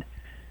 and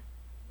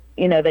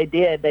they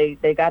did.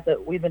 They got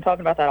we've been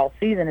talking about that all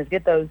season.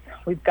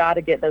 We've got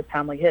to get those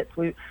timely hits.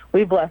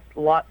 We've left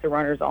lots of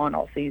runners on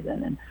all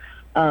season,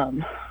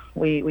 and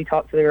we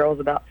talked to the girls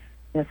about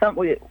a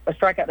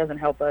strikeout doesn't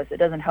help us. It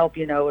doesn't help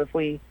if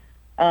we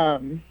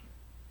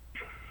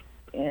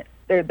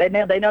they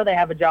know they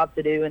have a job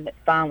to do, and it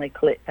finally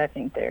clicked. I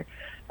think there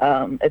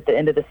at the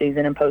end of the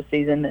season and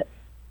postseason that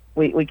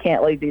we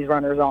can't leave these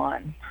runners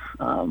on.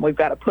 We've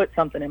got to put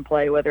something in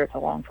play, whether it's a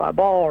long fly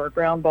ball or a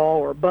ground ball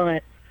or a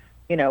bunt.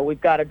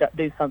 We've got to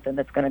do something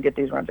that's going to get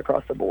these runs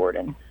across the board,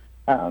 and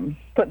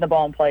putting the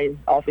ball in play is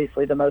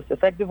obviously the most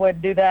effective way to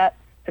do that,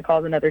 to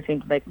cause another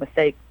team to make a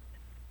mistake,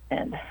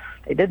 and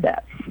they did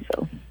that.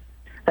 So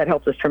that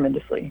helps us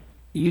tremendously.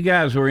 You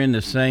guys were in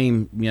the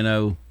same,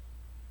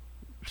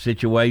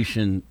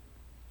 situation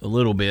a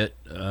little bit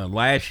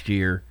last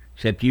year,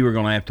 except you were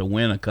going to have to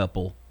win a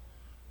couple.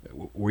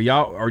 Were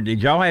y'all, or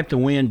did y'all have to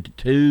win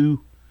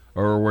two,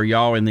 or were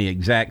y'all in the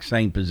exact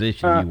same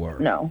position you were?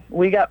 No,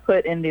 we got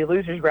put in the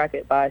loser's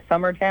bracket by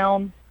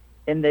Summertown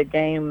in the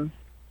game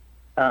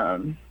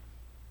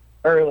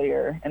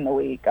earlier in the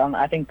week.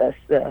 I think that's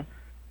that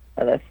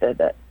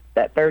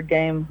third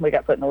game. We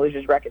got put in the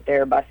loser's bracket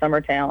there by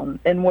Summertown,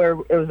 and where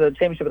it was a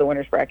championship of the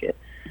winners bracket.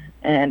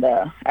 And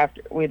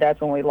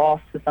that's when we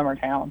lost to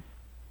Summertown,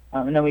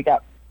 and then we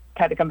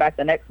had to come back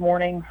the next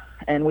morning,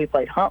 and we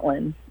played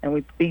Huntland, and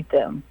we beat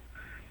them.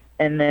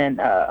 And then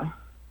the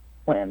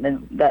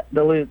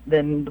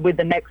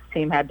next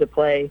team had to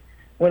play.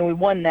 When we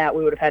won that,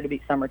 we would have had to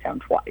beat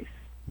Summertown twice.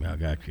 I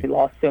got you. We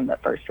lost to them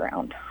that first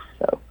round,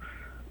 so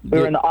we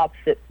were in the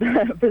opposite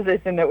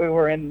position that we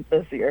were in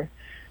this year,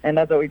 and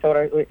that's what we told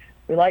ourselves.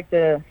 We like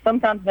to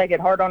sometimes make it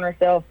hard on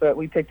ourselves, but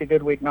we picked a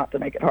good week not to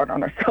make it hard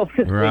on ourselves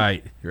this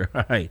week.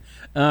 Right.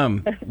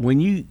 When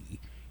you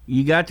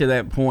got to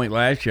that point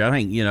last year, I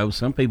think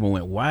some people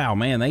went, "Wow,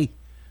 man, they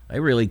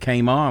really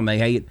came on.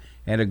 They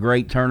had a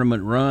great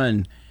tournament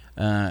run."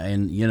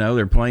 And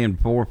they're playing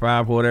 4 or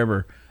 5,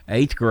 whatever,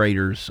 8th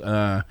graders.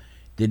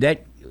 Did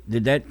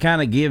that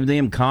kind of give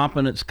them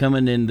confidence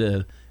coming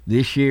into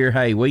this year?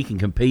 Hey, we can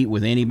compete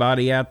with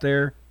anybody out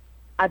there.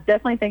 I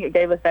definitely think it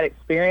gave us that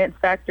experience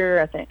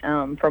factor. I think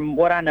from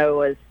what I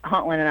know is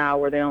Huntland and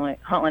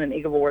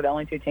Eagleville were the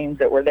only two teams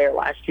that were there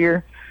last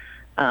year.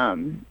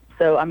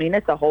 So I mean,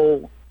 it's a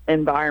whole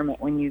environment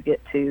when you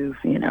get to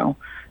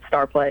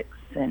Starplex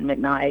and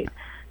McKnight.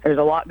 There's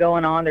a lot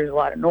going on. There's a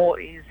lot of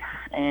noise,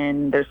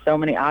 and there's so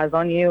many eyes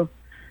on you.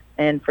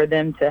 And for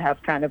them to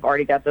have kind of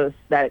already got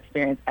that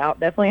experience out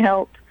definitely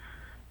helped.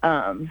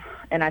 And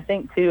I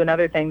think, too,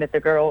 another thing that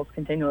the girls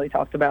continually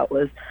talked about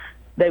was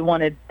they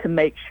wanted to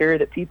make sure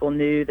that people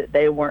knew that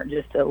they weren't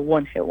just a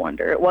one-hit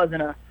wonder. It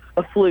wasn't a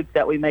fluke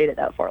that we made it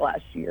that far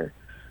last year.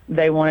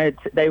 they wanted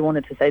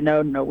to say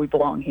no, we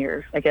belong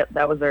here.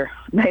 That was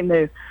they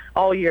knew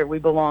all year we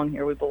belong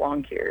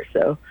here.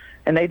 So,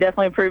 and they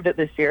definitely proved it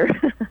this year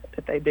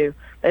that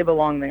they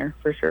belong there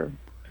for sure.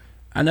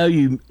 I know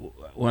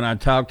when I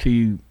talked to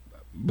you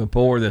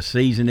before the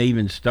season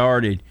even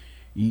started,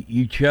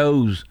 you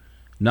chose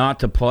not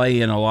to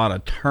play in a lot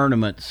of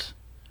tournaments.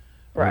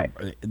 Right.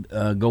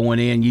 Going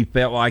in, you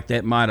felt like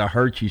that might have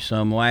hurt you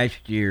some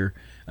last year.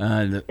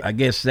 I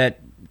guess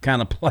that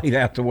kind of played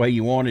out the way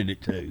you wanted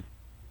it to.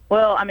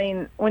 Well, I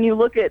mean, when you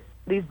look at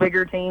these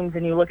bigger teams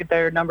and you look at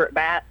their number at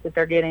bats that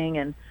they're getting,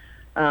 and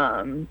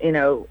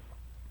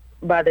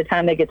by the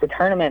time they get to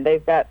tournament,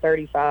 they've got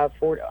 35,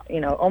 40,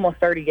 almost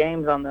 30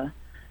 games on the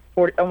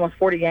 40, almost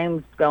 40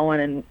 games going,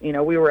 and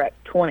we were at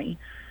 20.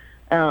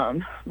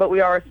 But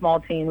we are a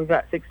small team. We've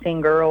got 16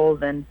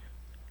 girls, and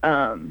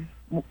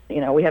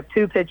we have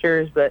 2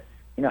 pitchers, but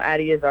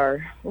Addie is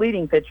our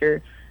leading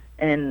pitcher,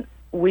 and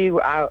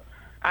I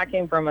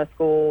came from a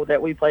school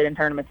that we played in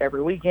tournaments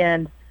every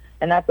weekend.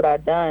 And that's what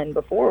I've done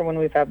before when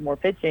we've had more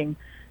pitching,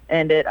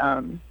 and it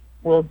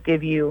will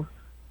give you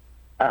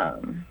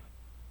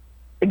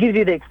it gives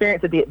you the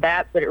experience of the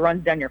at-bats, but it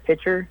runs down your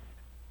pitcher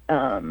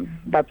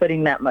by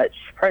putting that much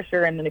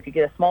pressure. And then if you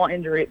get a small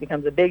injury, it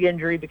becomes a big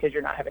injury because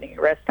you're not having any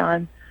rest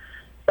time.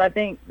 So I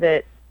think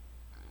that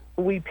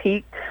we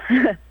peaked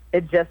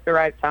at just the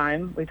right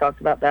time. We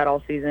talked about that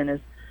all season.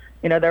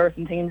 There were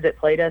some teams that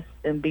played us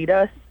and beat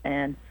us,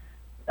 and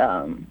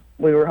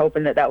we were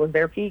hoping that was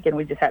their peak, and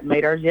we just hadn't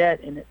made ours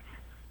yet. And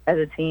as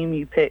a team,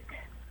 you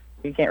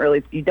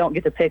don't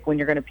get to pick when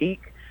you're going to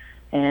peak.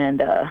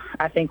 And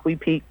I think we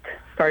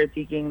started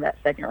peaking that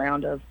second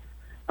round of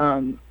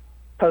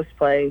post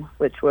play,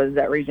 which was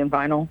that region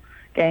final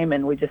game,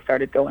 and we just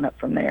started going up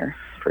from there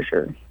for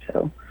sure.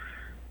 So,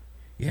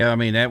 yeah, I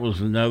mean, that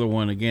was another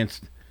one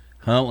against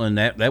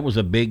Huntland. That was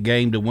a big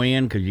game to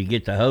win because you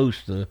get to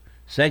host the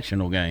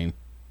sectional game.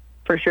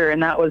 For sure,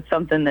 and that was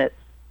something that,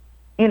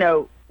 we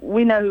know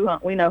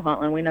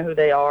Huntland, we know who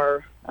they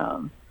are.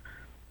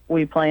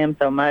 We play them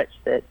so much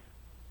that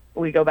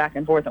we go back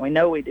and forth, and we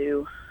know we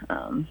do.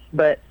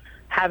 But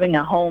having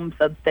a home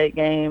sub-state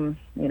game,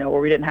 where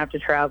we didn't have to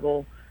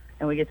travel,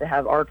 and we get to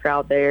have our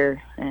crowd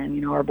there,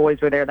 and our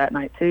boys were there that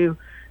night too.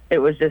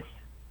 That was just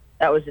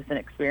an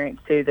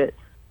experience too. That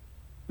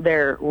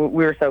we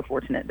were so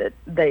fortunate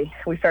that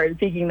we started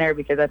peaking there,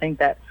 because I think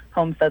that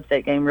home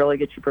sub-state game really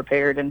gets you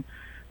prepared and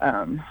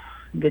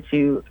gets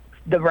you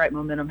the right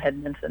momentum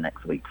heading into the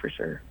next week for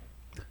sure.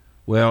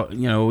 Well,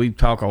 we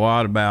talk a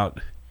lot about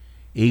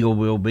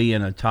Eagleville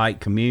being a tight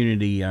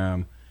community.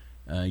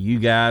 You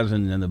guys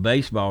and the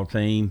baseball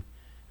team,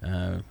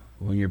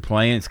 when you're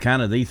playing, it's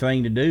kind of the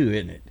thing to do,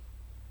 isn't it?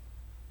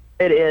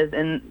 It is,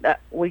 and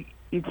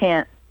you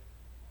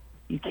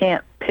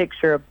can't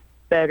picture a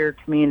better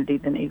community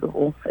than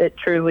Eagleville. It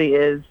truly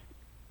is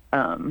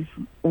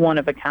one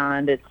of a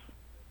kind.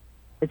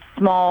 It's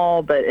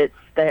small, but it's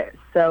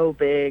so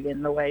big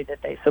in the way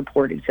that they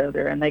support each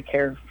other, and they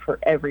care for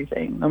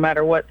everything. No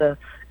matter what the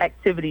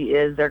activity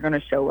is, they're going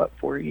to show up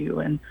for you.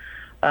 And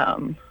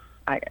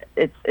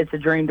it's a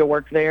dream to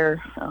work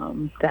there.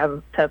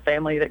 To have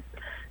family, to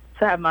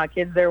have my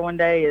kids there one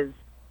day is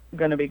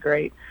going to be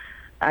great.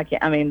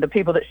 The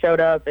people that showed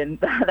up, and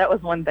that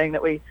was one thing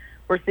that we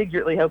were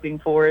secretly hoping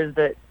for, is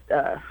that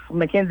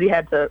Mackenzie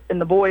had to, in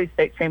the boys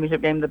state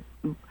championship game,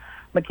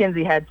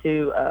 Mackenzie had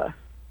to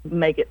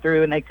make it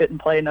through, and they couldn't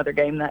play another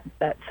game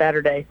that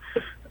Saturday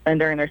and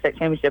during their state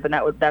championship, and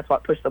that's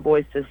what pushed the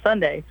boys to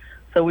Sunday.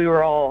 So we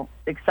were all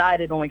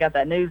excited when we got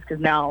that news, because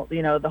now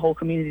the whole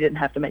community didn't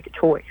have to make a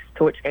choice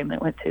to which game they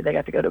went to. They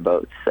got to go to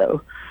both.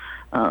 So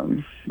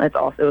that's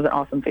awesome. It was an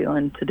awesome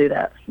feeling to do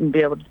that and be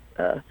able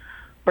to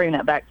bring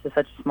that back to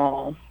such a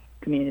small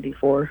community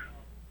for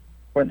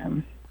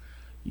them.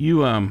 You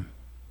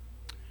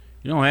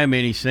don't have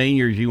many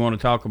seniors. You want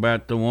to talk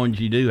about the ones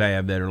you do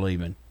have that are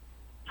leaving?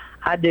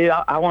 I do.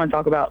 I want to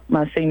talk about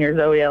my senior,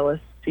 Zoe Ellis.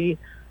 She's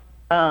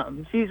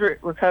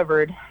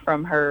recovered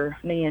from her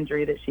knee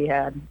injury that she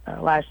had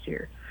last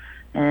year,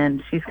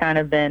 and she's kind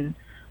of been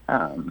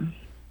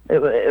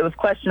it was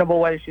questionable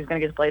whether she was going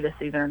to get to play this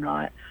season or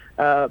not.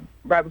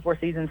 Right before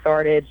season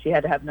started, she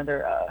had to have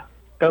another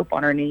scope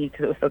on her knee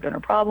because it was still giving her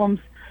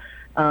problems,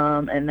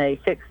 and they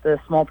fixed the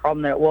small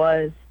problem that it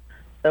was.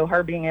 So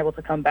her being able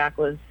to come back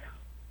she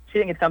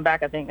didn't get to come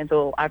back, I think,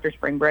 until after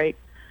spring break.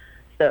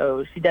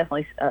 So she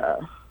definitely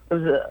it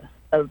was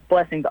a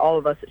blessing to all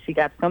of us that she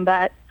got to come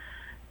back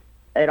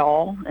at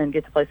all and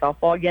get to play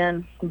softball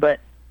again. But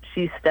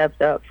she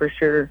stepped up for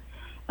sure.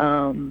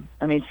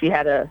 She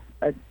had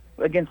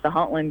against the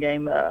Huntland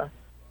game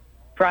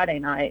Friday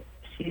night.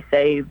 She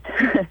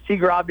she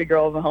robbed a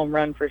girl of a home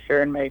run for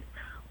sure and made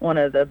one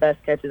of the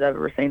best catches I've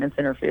ever seen in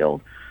center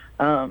field,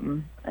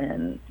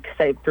 and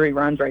saved 3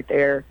 runs right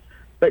there.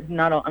 But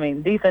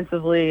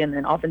defensively and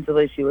then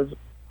offensively, she was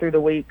through the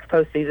week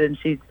postseason.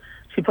 She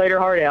played her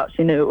heart out.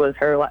 She knew it was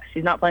her.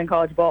 She's not playing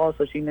college ball,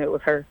 so she knew it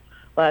was her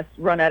last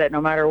run at it no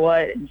matter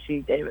what, and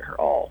she gave it her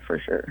all for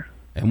sure.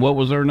 And what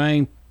was her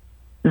name?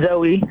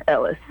 Zoe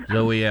Ellis.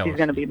 Zoe Ellis. She's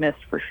going to be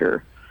missed for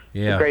sure.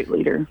 Yeah. a great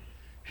leader.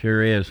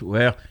 Sure is.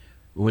 Well,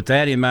 with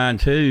that in mind,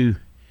 too,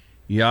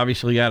 you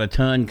obviously got a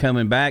ton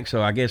coming back,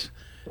 so I guess,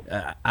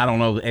 I don't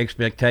know, the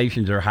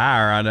expectations are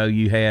higher. I know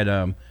you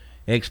had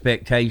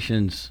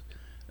expectations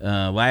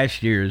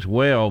last year as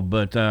well,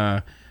 but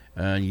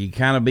you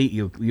kind of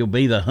you'll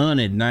be the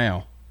hunted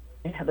now.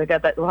 Yeah,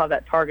 we'll have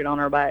that target on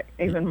our back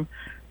even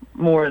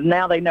more.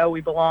 Now they know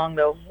we belong,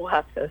 though. We'll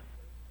have to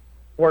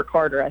work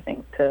harder, I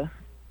think, to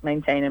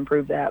maintain and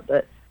prove that.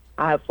 But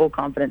I have full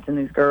confidence in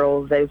these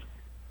girls. They've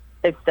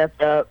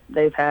stepped up.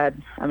 I've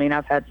had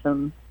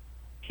some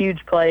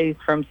huge plays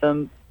from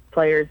some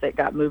players that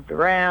got moved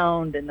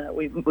around, and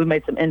we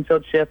made some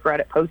infield shift right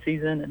at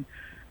postseason. And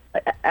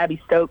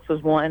Abby Stokes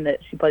was one that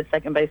she played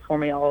second base for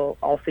me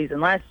all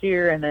season last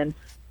year, and then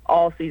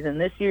all season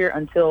this year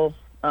until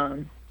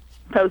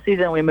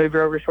postseason we moved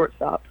her over to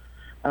shortstop,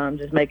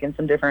 just making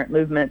some different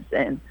movements.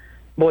 And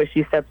boy,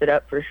 she stepped it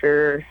up for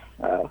sure.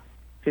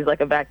 She's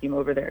like a vacuum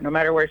over there. No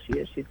matter where she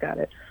is, she's got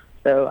it.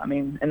 So,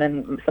 and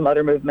then some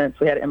other movements.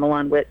 We had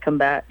Emmeline Witt come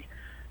back,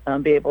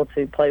 be able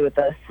to play with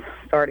us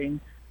starting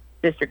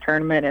district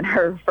tournament. And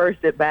her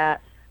first at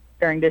bat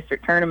during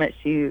district tournament,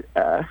 she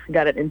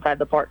got it inside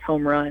the park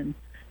home run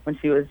when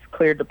she was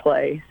cleared to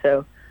play.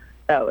 So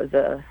that was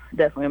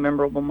definitely a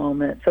memorable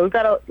moment. So we've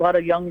got a lot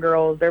of young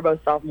girls. They're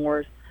both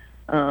sophomores,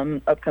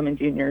 upcoming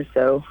juniors.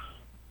 So,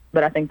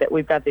 but I think that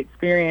we've got the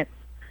experience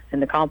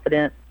and the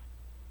confidence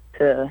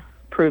to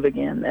prove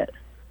again that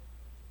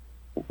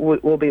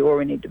we'll be where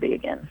we need to be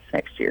again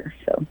next year.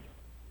 So.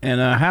 And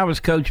how is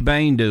Coach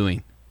Bain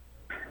doing?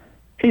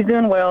 He's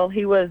doing well.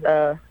 He was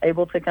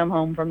able to come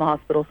home from the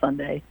hospital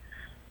Sunday.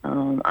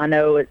 I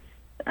know it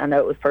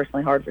was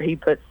personally hard for. He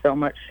put so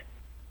much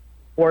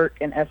work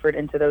and effort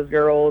into those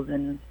girls,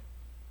 and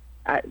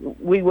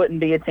we wouldn't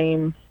be a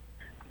team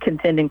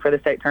contending for the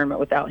state tournament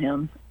without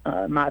him,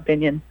 in my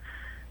opinion.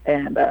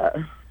 And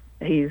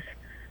he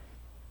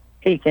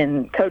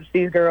can coach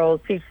these girls,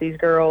 teach these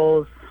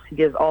girls. He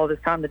gives all this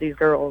time to these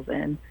girls,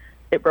 and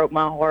it broke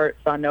my heart.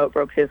 So I know it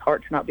broke his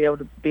heart to not be able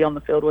to be on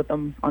the field with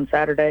them on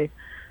Saturday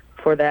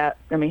for that.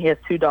 He has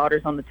 2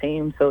 daughters on the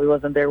team, so he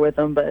wasn't there with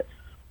them, but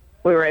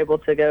we were able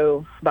to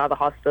go by the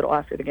hospital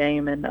after the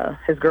game, and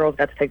his girls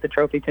got to take the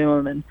trophy to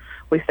him, and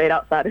we stayed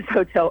outside his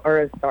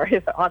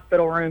his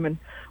hospital room, and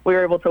we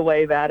were able to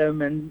wave at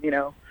him, and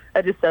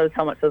that just shows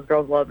how much those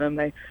girls love him.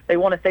 They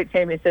won a state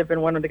championship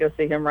and wanted to go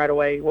see him right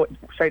away,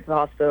 straight to the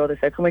hospital. They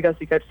said, "Can we go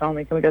see Coach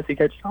Tommy? Can we go see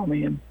Coach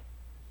Tommy?" And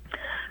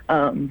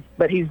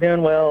but he's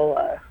doing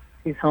well.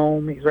 He's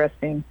home. He's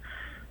resting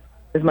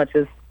as much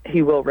as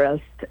he will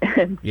rest.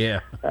 And yeah,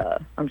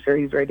 I'm sure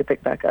he's ready to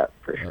pick back up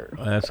for sure.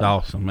 That's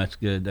awesome. That's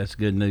good. That's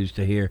good news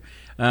to hear.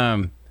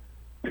 I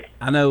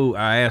know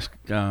I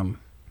asked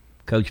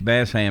Coach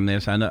Bassham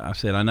this. I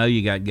said, I know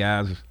you got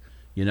guys,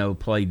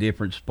 play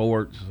different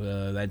sports.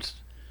 That's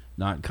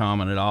not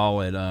common at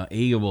all at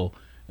Eagleville.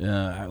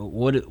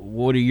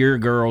 What are your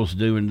girls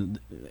doing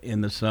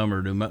in the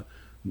summer? Do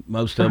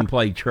most of them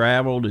play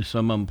travel? Do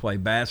some of them play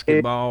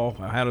basketball?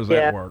 How does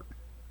that work?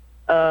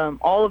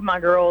 All of my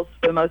girls,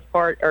 for the most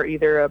part, are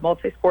either a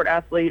multi-sport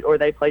athlete or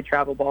they play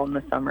travel ball in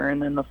the summer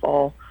and then the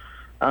fall.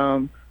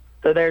 So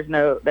there's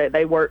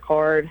they work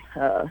hard,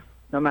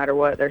 no matter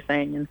what they're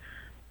saying,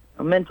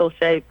 mental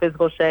shape,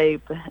 physical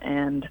shape,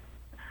 and,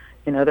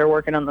 they're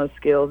working on those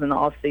skills in the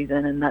off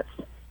season. And that's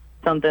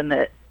something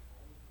that,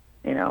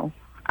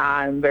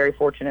 I'm very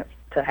fortunate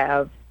to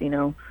have.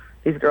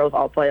 These girls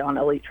all play on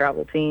elite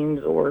travel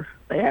teams, or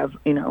they have,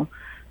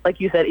 like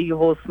you said,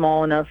 Eagleville is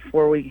small enough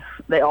where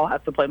they all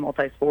have to play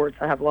multi-sports.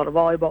 I have a lot of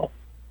volleyball.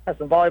 I have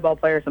some volleyball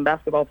players, some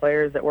basketball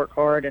players that work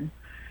hard, and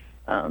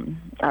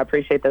I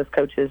appreciate those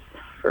coaches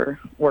for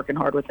working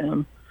hard with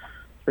them,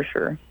 for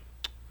sure.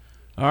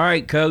 All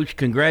right, Coach,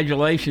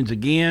 congratulations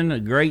again. A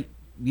great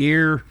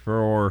year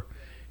for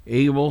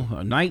Eagleville.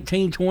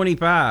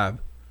 1925,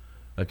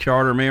 a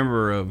charter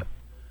member of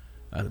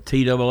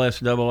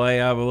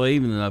TSSAA, I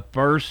believe, and the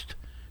first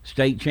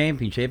state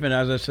championship. And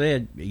as I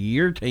said,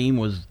 your team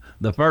was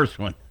the first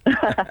one.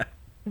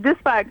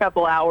 Just by a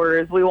couple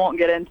hours. We won't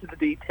get into the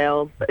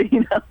details, but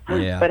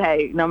Yeah. But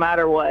hey, no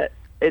matter what,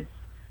 it's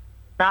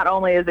not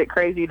only is it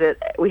crazy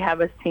that we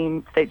have a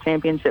team state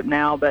championship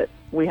now, but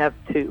we have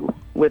 2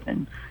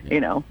 within,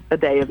 a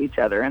day of each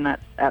other, and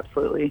that's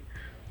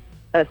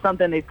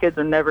something these kids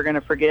are never going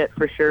to forget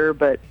for sure.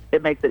 But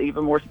it makes it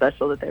even more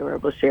special that they were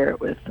able to share it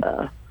with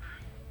the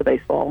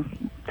baseball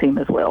team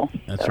as well.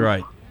 That's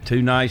right.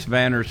 2 nice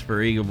banners for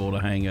Eagleville to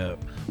hang up.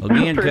 Well,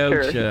 again,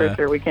 Coach. For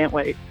sure. We can't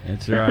wait.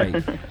 That's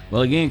right.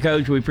 Well, again,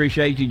 Coach, we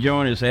appreciate you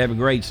joining us. Have a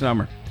great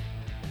summer.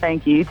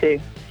 Thank you. You too.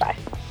 Bye.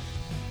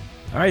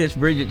 All right, it's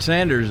Bridget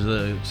Sanders,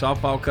 the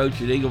softball coach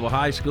at Eagleville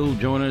High School,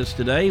 joining us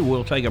today.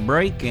 We'll take a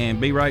break and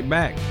be right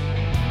back.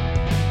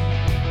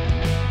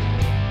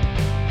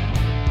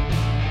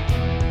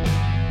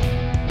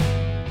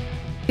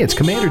 It's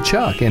Commander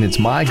Chuck, and it's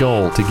my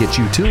goal to get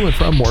you to and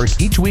from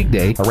work each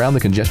weekday around the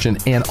congestion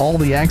and all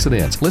the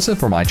accidents. Listen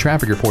for my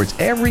traffic reports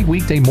every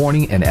weekday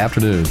morning and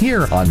afternoon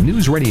here on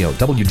News Radio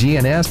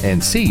WGNS,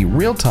 and see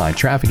real-time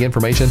traffic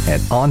information at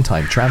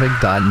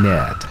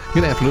ontimetraffic.net.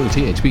 Good afternoon.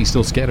 THP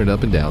still scattered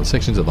up and down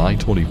sections of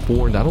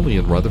I-24, not only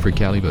in Rutherford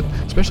County, but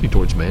especially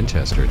towards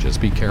Manchester.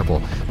 Just be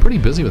careful. Pretty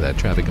busy with that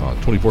traffic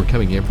on 24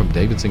 coming in from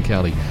Davidson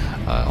County.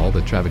 All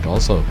the traffic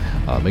also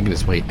making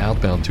its way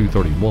outbound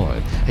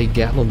 231. Hey,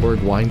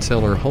 Gatlinburg Wine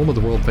Cellar, home of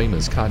the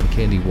world-famous cotton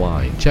candy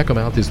wine. Check them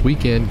out this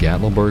weekend,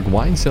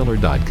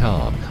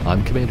 GatlinburgWineCellar.com.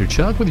 I'm Commander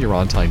Chuck with your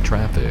on-time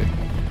traffic.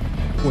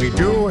 We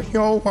do it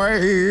your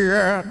way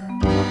at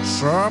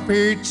Sir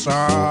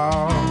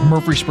Pizza.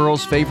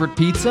 Murfreesboro's favorite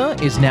pizza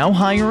is now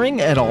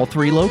hiring at all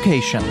 3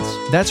 locations.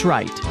 That's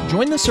right.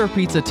 Join the Sir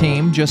Pizza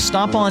team. Just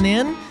stop on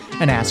in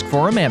and ask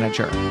for a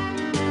manager.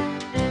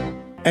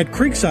 At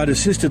Creekside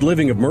Assisted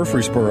Living of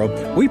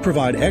Murfreesboro, we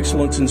provide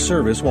excellence in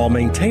service while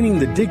maintaining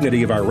the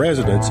dignity of our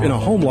residents in a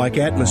home-like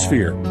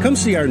atmosphere. Come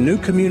see our new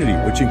community,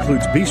 which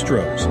includes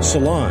bistros,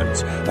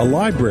 salons, a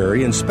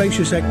library, and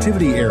spacious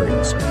activity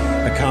areas.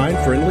 A kind,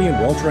 friendly, and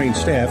well-trained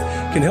staff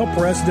can help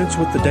residents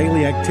with the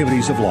daily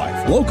activities of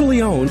life.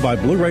 Locally owned by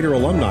Blue Raider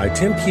alumni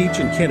Tim Keach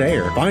and Ken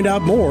Ayer. Find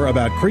out more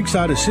about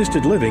Creekside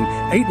Assisted Living,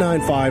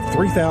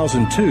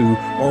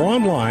 895-3002, or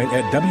online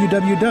at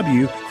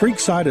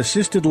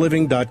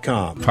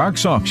www.creeksideassistedliving.com.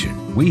 Parks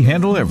Auction. We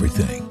handle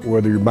everything.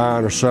 Whether you're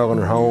buying or selling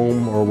a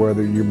home, or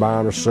whether you're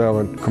buying or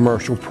selling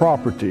commercial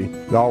property,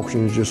 the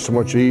auction is just so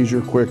much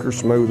easier, quicker,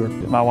 smoother.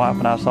 My wife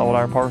and I sold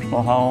our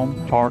personal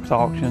home. Parks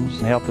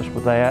Auctions helped us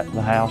with that.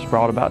 The house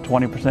brought about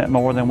 20%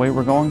 more than we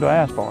were going to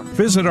ask for.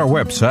 Visit our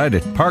website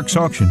at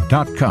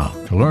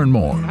parksauction.com to learn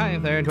more. Hi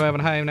there, 12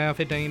 and a half now,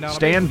 $15.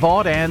 Stan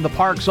Vaught and the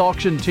Parks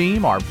Auction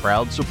team are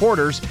proud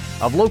supporters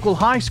of local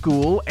high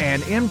school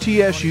and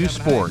MTSU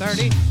sports.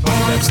 30,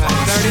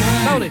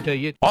 sold it to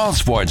you. All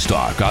Sports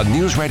Talk on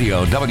News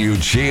Radio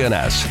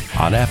WGNS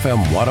on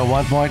FM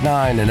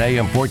 101.9 and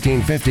AM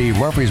 1450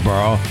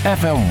 Murfreesboro,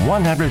 FM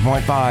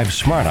 100.5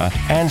 Smyrna,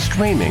 and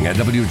streaming at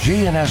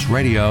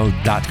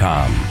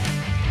WGNSradio.com.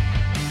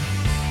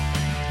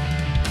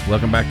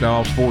 Welcome back to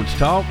All Sports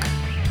Talk.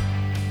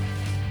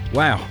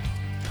 Wow,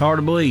 it's hard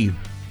to believe.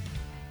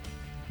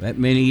 That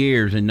many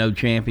years and no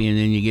champion,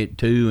 then you get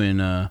 2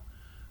 in a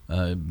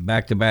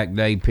back-to-back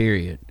day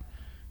period.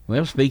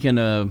 Well, speaking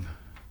of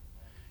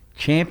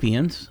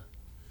champions,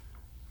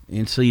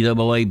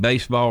 NCAA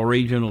baseball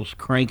regionals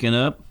cranking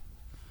up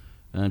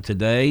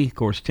today. Of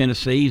course,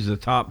 Tennessee's the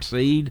top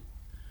seed.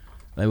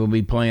 They will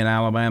be playing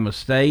Alabama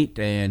State,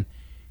 and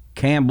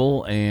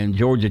Campbell and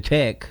Georgia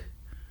Tech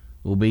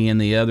will be in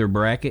the other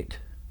bracket.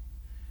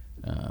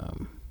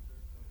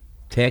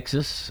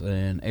 Texas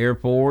and Air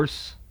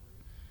Force,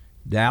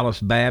 Dallas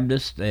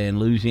Baptist and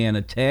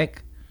Louisiana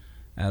Tech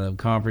out of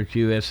Conference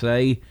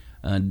USA.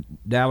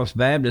 Dallas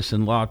Baptist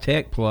and La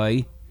Tech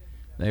play.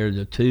 They're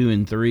the 2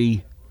 and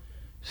 3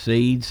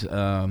 seeds.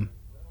 Drew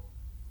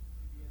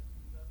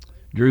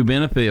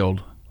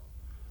Benefield,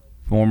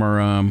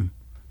 former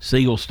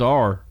Siegel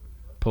Star,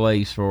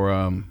 plays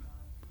for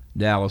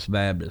Dallas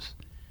Baptist.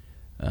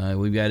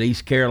 We've got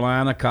East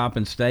Carolina,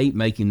 Coppin State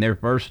making their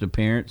first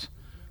appearance.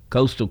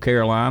 Coastal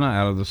Carolina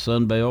out of the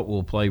Sun Belt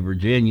will play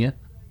Virginia.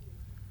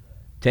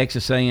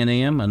 Texas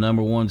A&M, a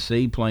number 1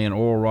 seed, playing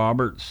Oral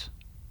Roberts.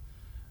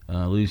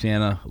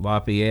 Louisiana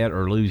Lafayette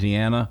or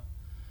Louisiana,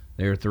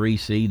 they're a 3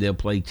 seed. They'll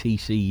play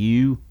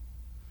TCU.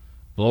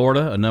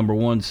 Florida, a number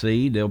 1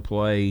 seed, they'll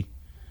play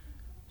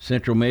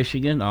Central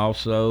Michigan.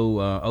 Also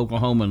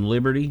Oklahoma and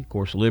Liberty. Of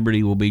course,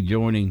 Liberty will be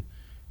joining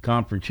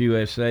Conference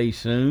USA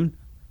soon.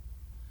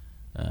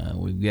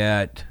 We've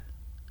got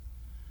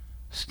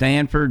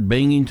Stanford,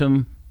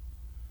 Binghamton,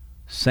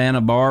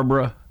 Santa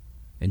Barbara,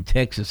 and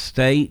Texas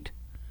State,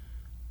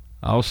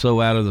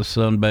 also out of the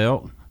Sun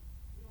Belt.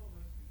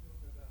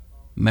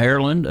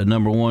 Maryland, a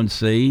number 1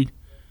 seed,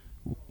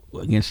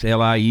 against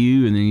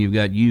LIU, and then you've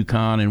got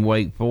UConn and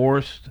Wake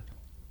Forest.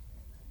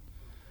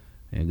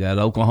 You've got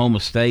Oklahoma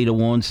State, a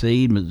 1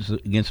 seed,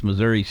 against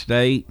Missouri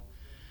State.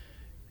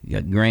 You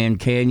got Grand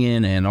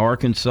Canyon and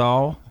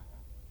Arkansas.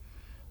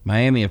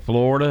 Miami of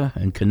Florida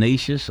and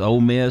Canisius,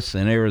 Ole Miss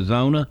and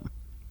Arizona.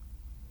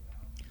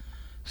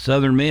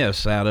 Southern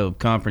Miss out of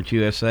Conference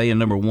USA, a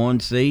number 1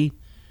 seed.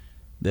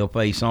 They'll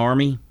face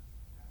Army.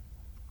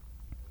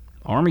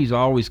 Army's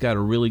always got a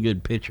really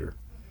good pitcher.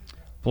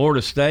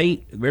 Florida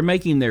State, they're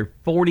making their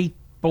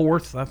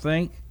 44th, I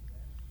think,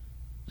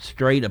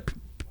 straight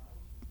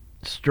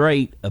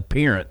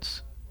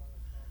appearance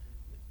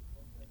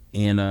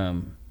in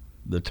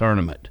the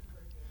tournament.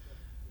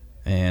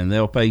 And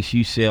they'll face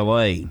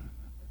UCLA.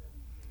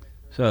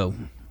 So,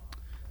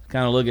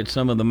 kind of look at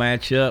some of the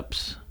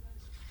matchups.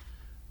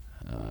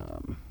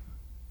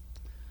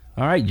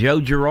 All right,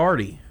 Joe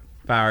Girardi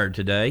fired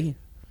today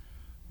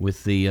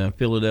with the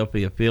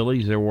Philadelphia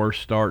Phillies, their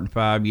worst start in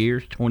 5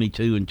 years,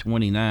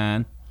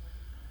 22-29.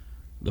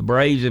 The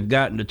Braves have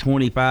gotten to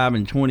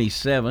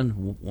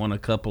 25-27, won a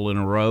couple in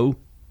a row.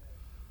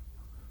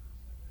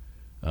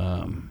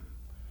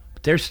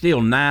 But they're still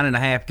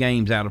 9.5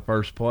 games out of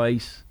first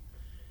place.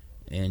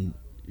 And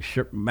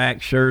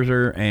Max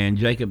Scherzer and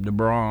Jacob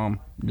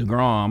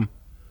DeGrom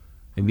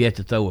have yet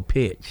to throw a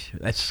pitch.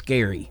 That's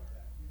scary.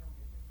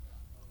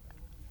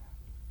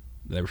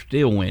 They're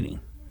still winning.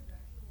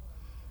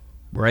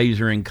 Braves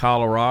are in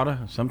Colorado.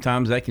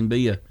 Sometimes that can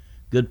be a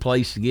good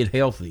place to get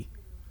healthy.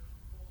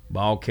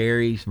 Ball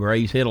carries.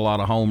 Braves hit a lot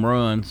of home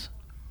runs.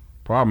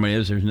 Problem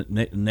is, there's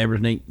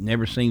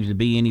never seems to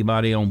be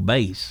anybody on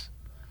base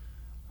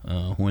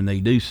when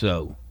they do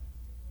so.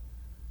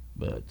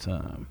 But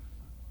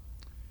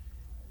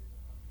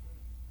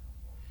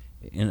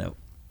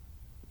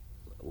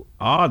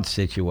odd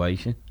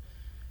situation.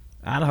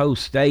 Idaho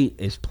State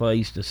has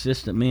placed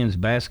assistant men's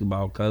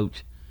basketball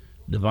coach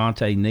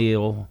Devontae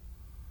Neal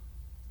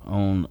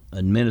on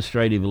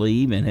administrative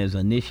leave and has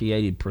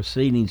initiated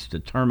proceedings to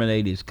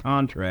terminate his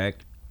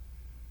contract.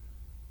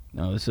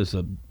 Now, this is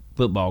a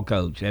football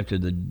coach after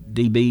the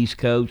DB's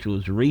coach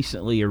was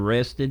recently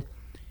arrested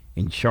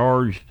and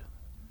charged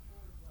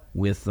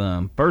with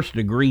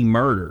first-degree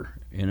murder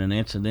in an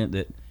incident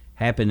that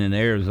happened in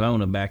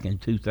Arizona back in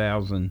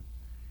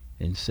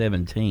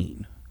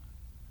 2017.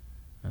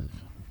 I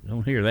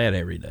don't hear that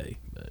every day,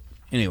 but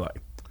anyway.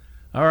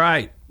 All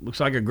right,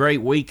 looks like a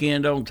great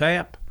weekend on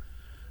tap.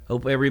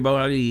 Hope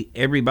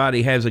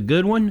everybody has a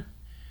good one,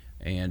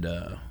 and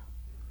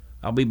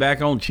I'll be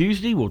back on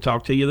Tuesday. We'll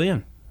talk to you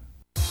then.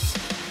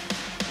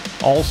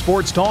 All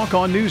Sports Talk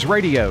on News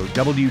Radio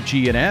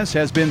WGNS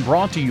has been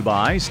brought to you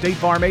by State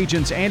Farm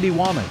agents Andy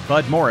Womack,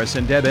 Bud Morris,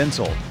 and Deb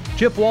Ensel.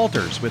 Chip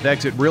Walters with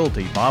Exit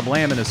Realty, Bob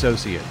Lamb &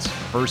 Associates.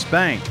 First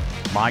Bank,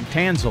 Mike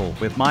Tanzel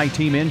with My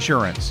Team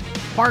Insurance.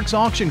 Parks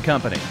Auction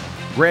Company,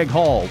 Greg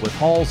Hall with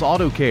Hall's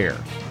Auto Care.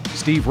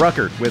 Steve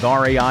Ruckert with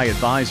RAI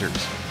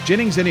Advisors.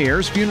 Jennings &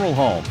 Ayers Funeral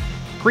Home.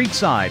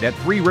 Creekside at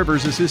Three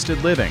Rivers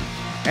Assisted Living.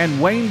 And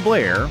Wayne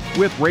Blair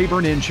with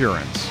Rayburn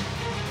Insurance.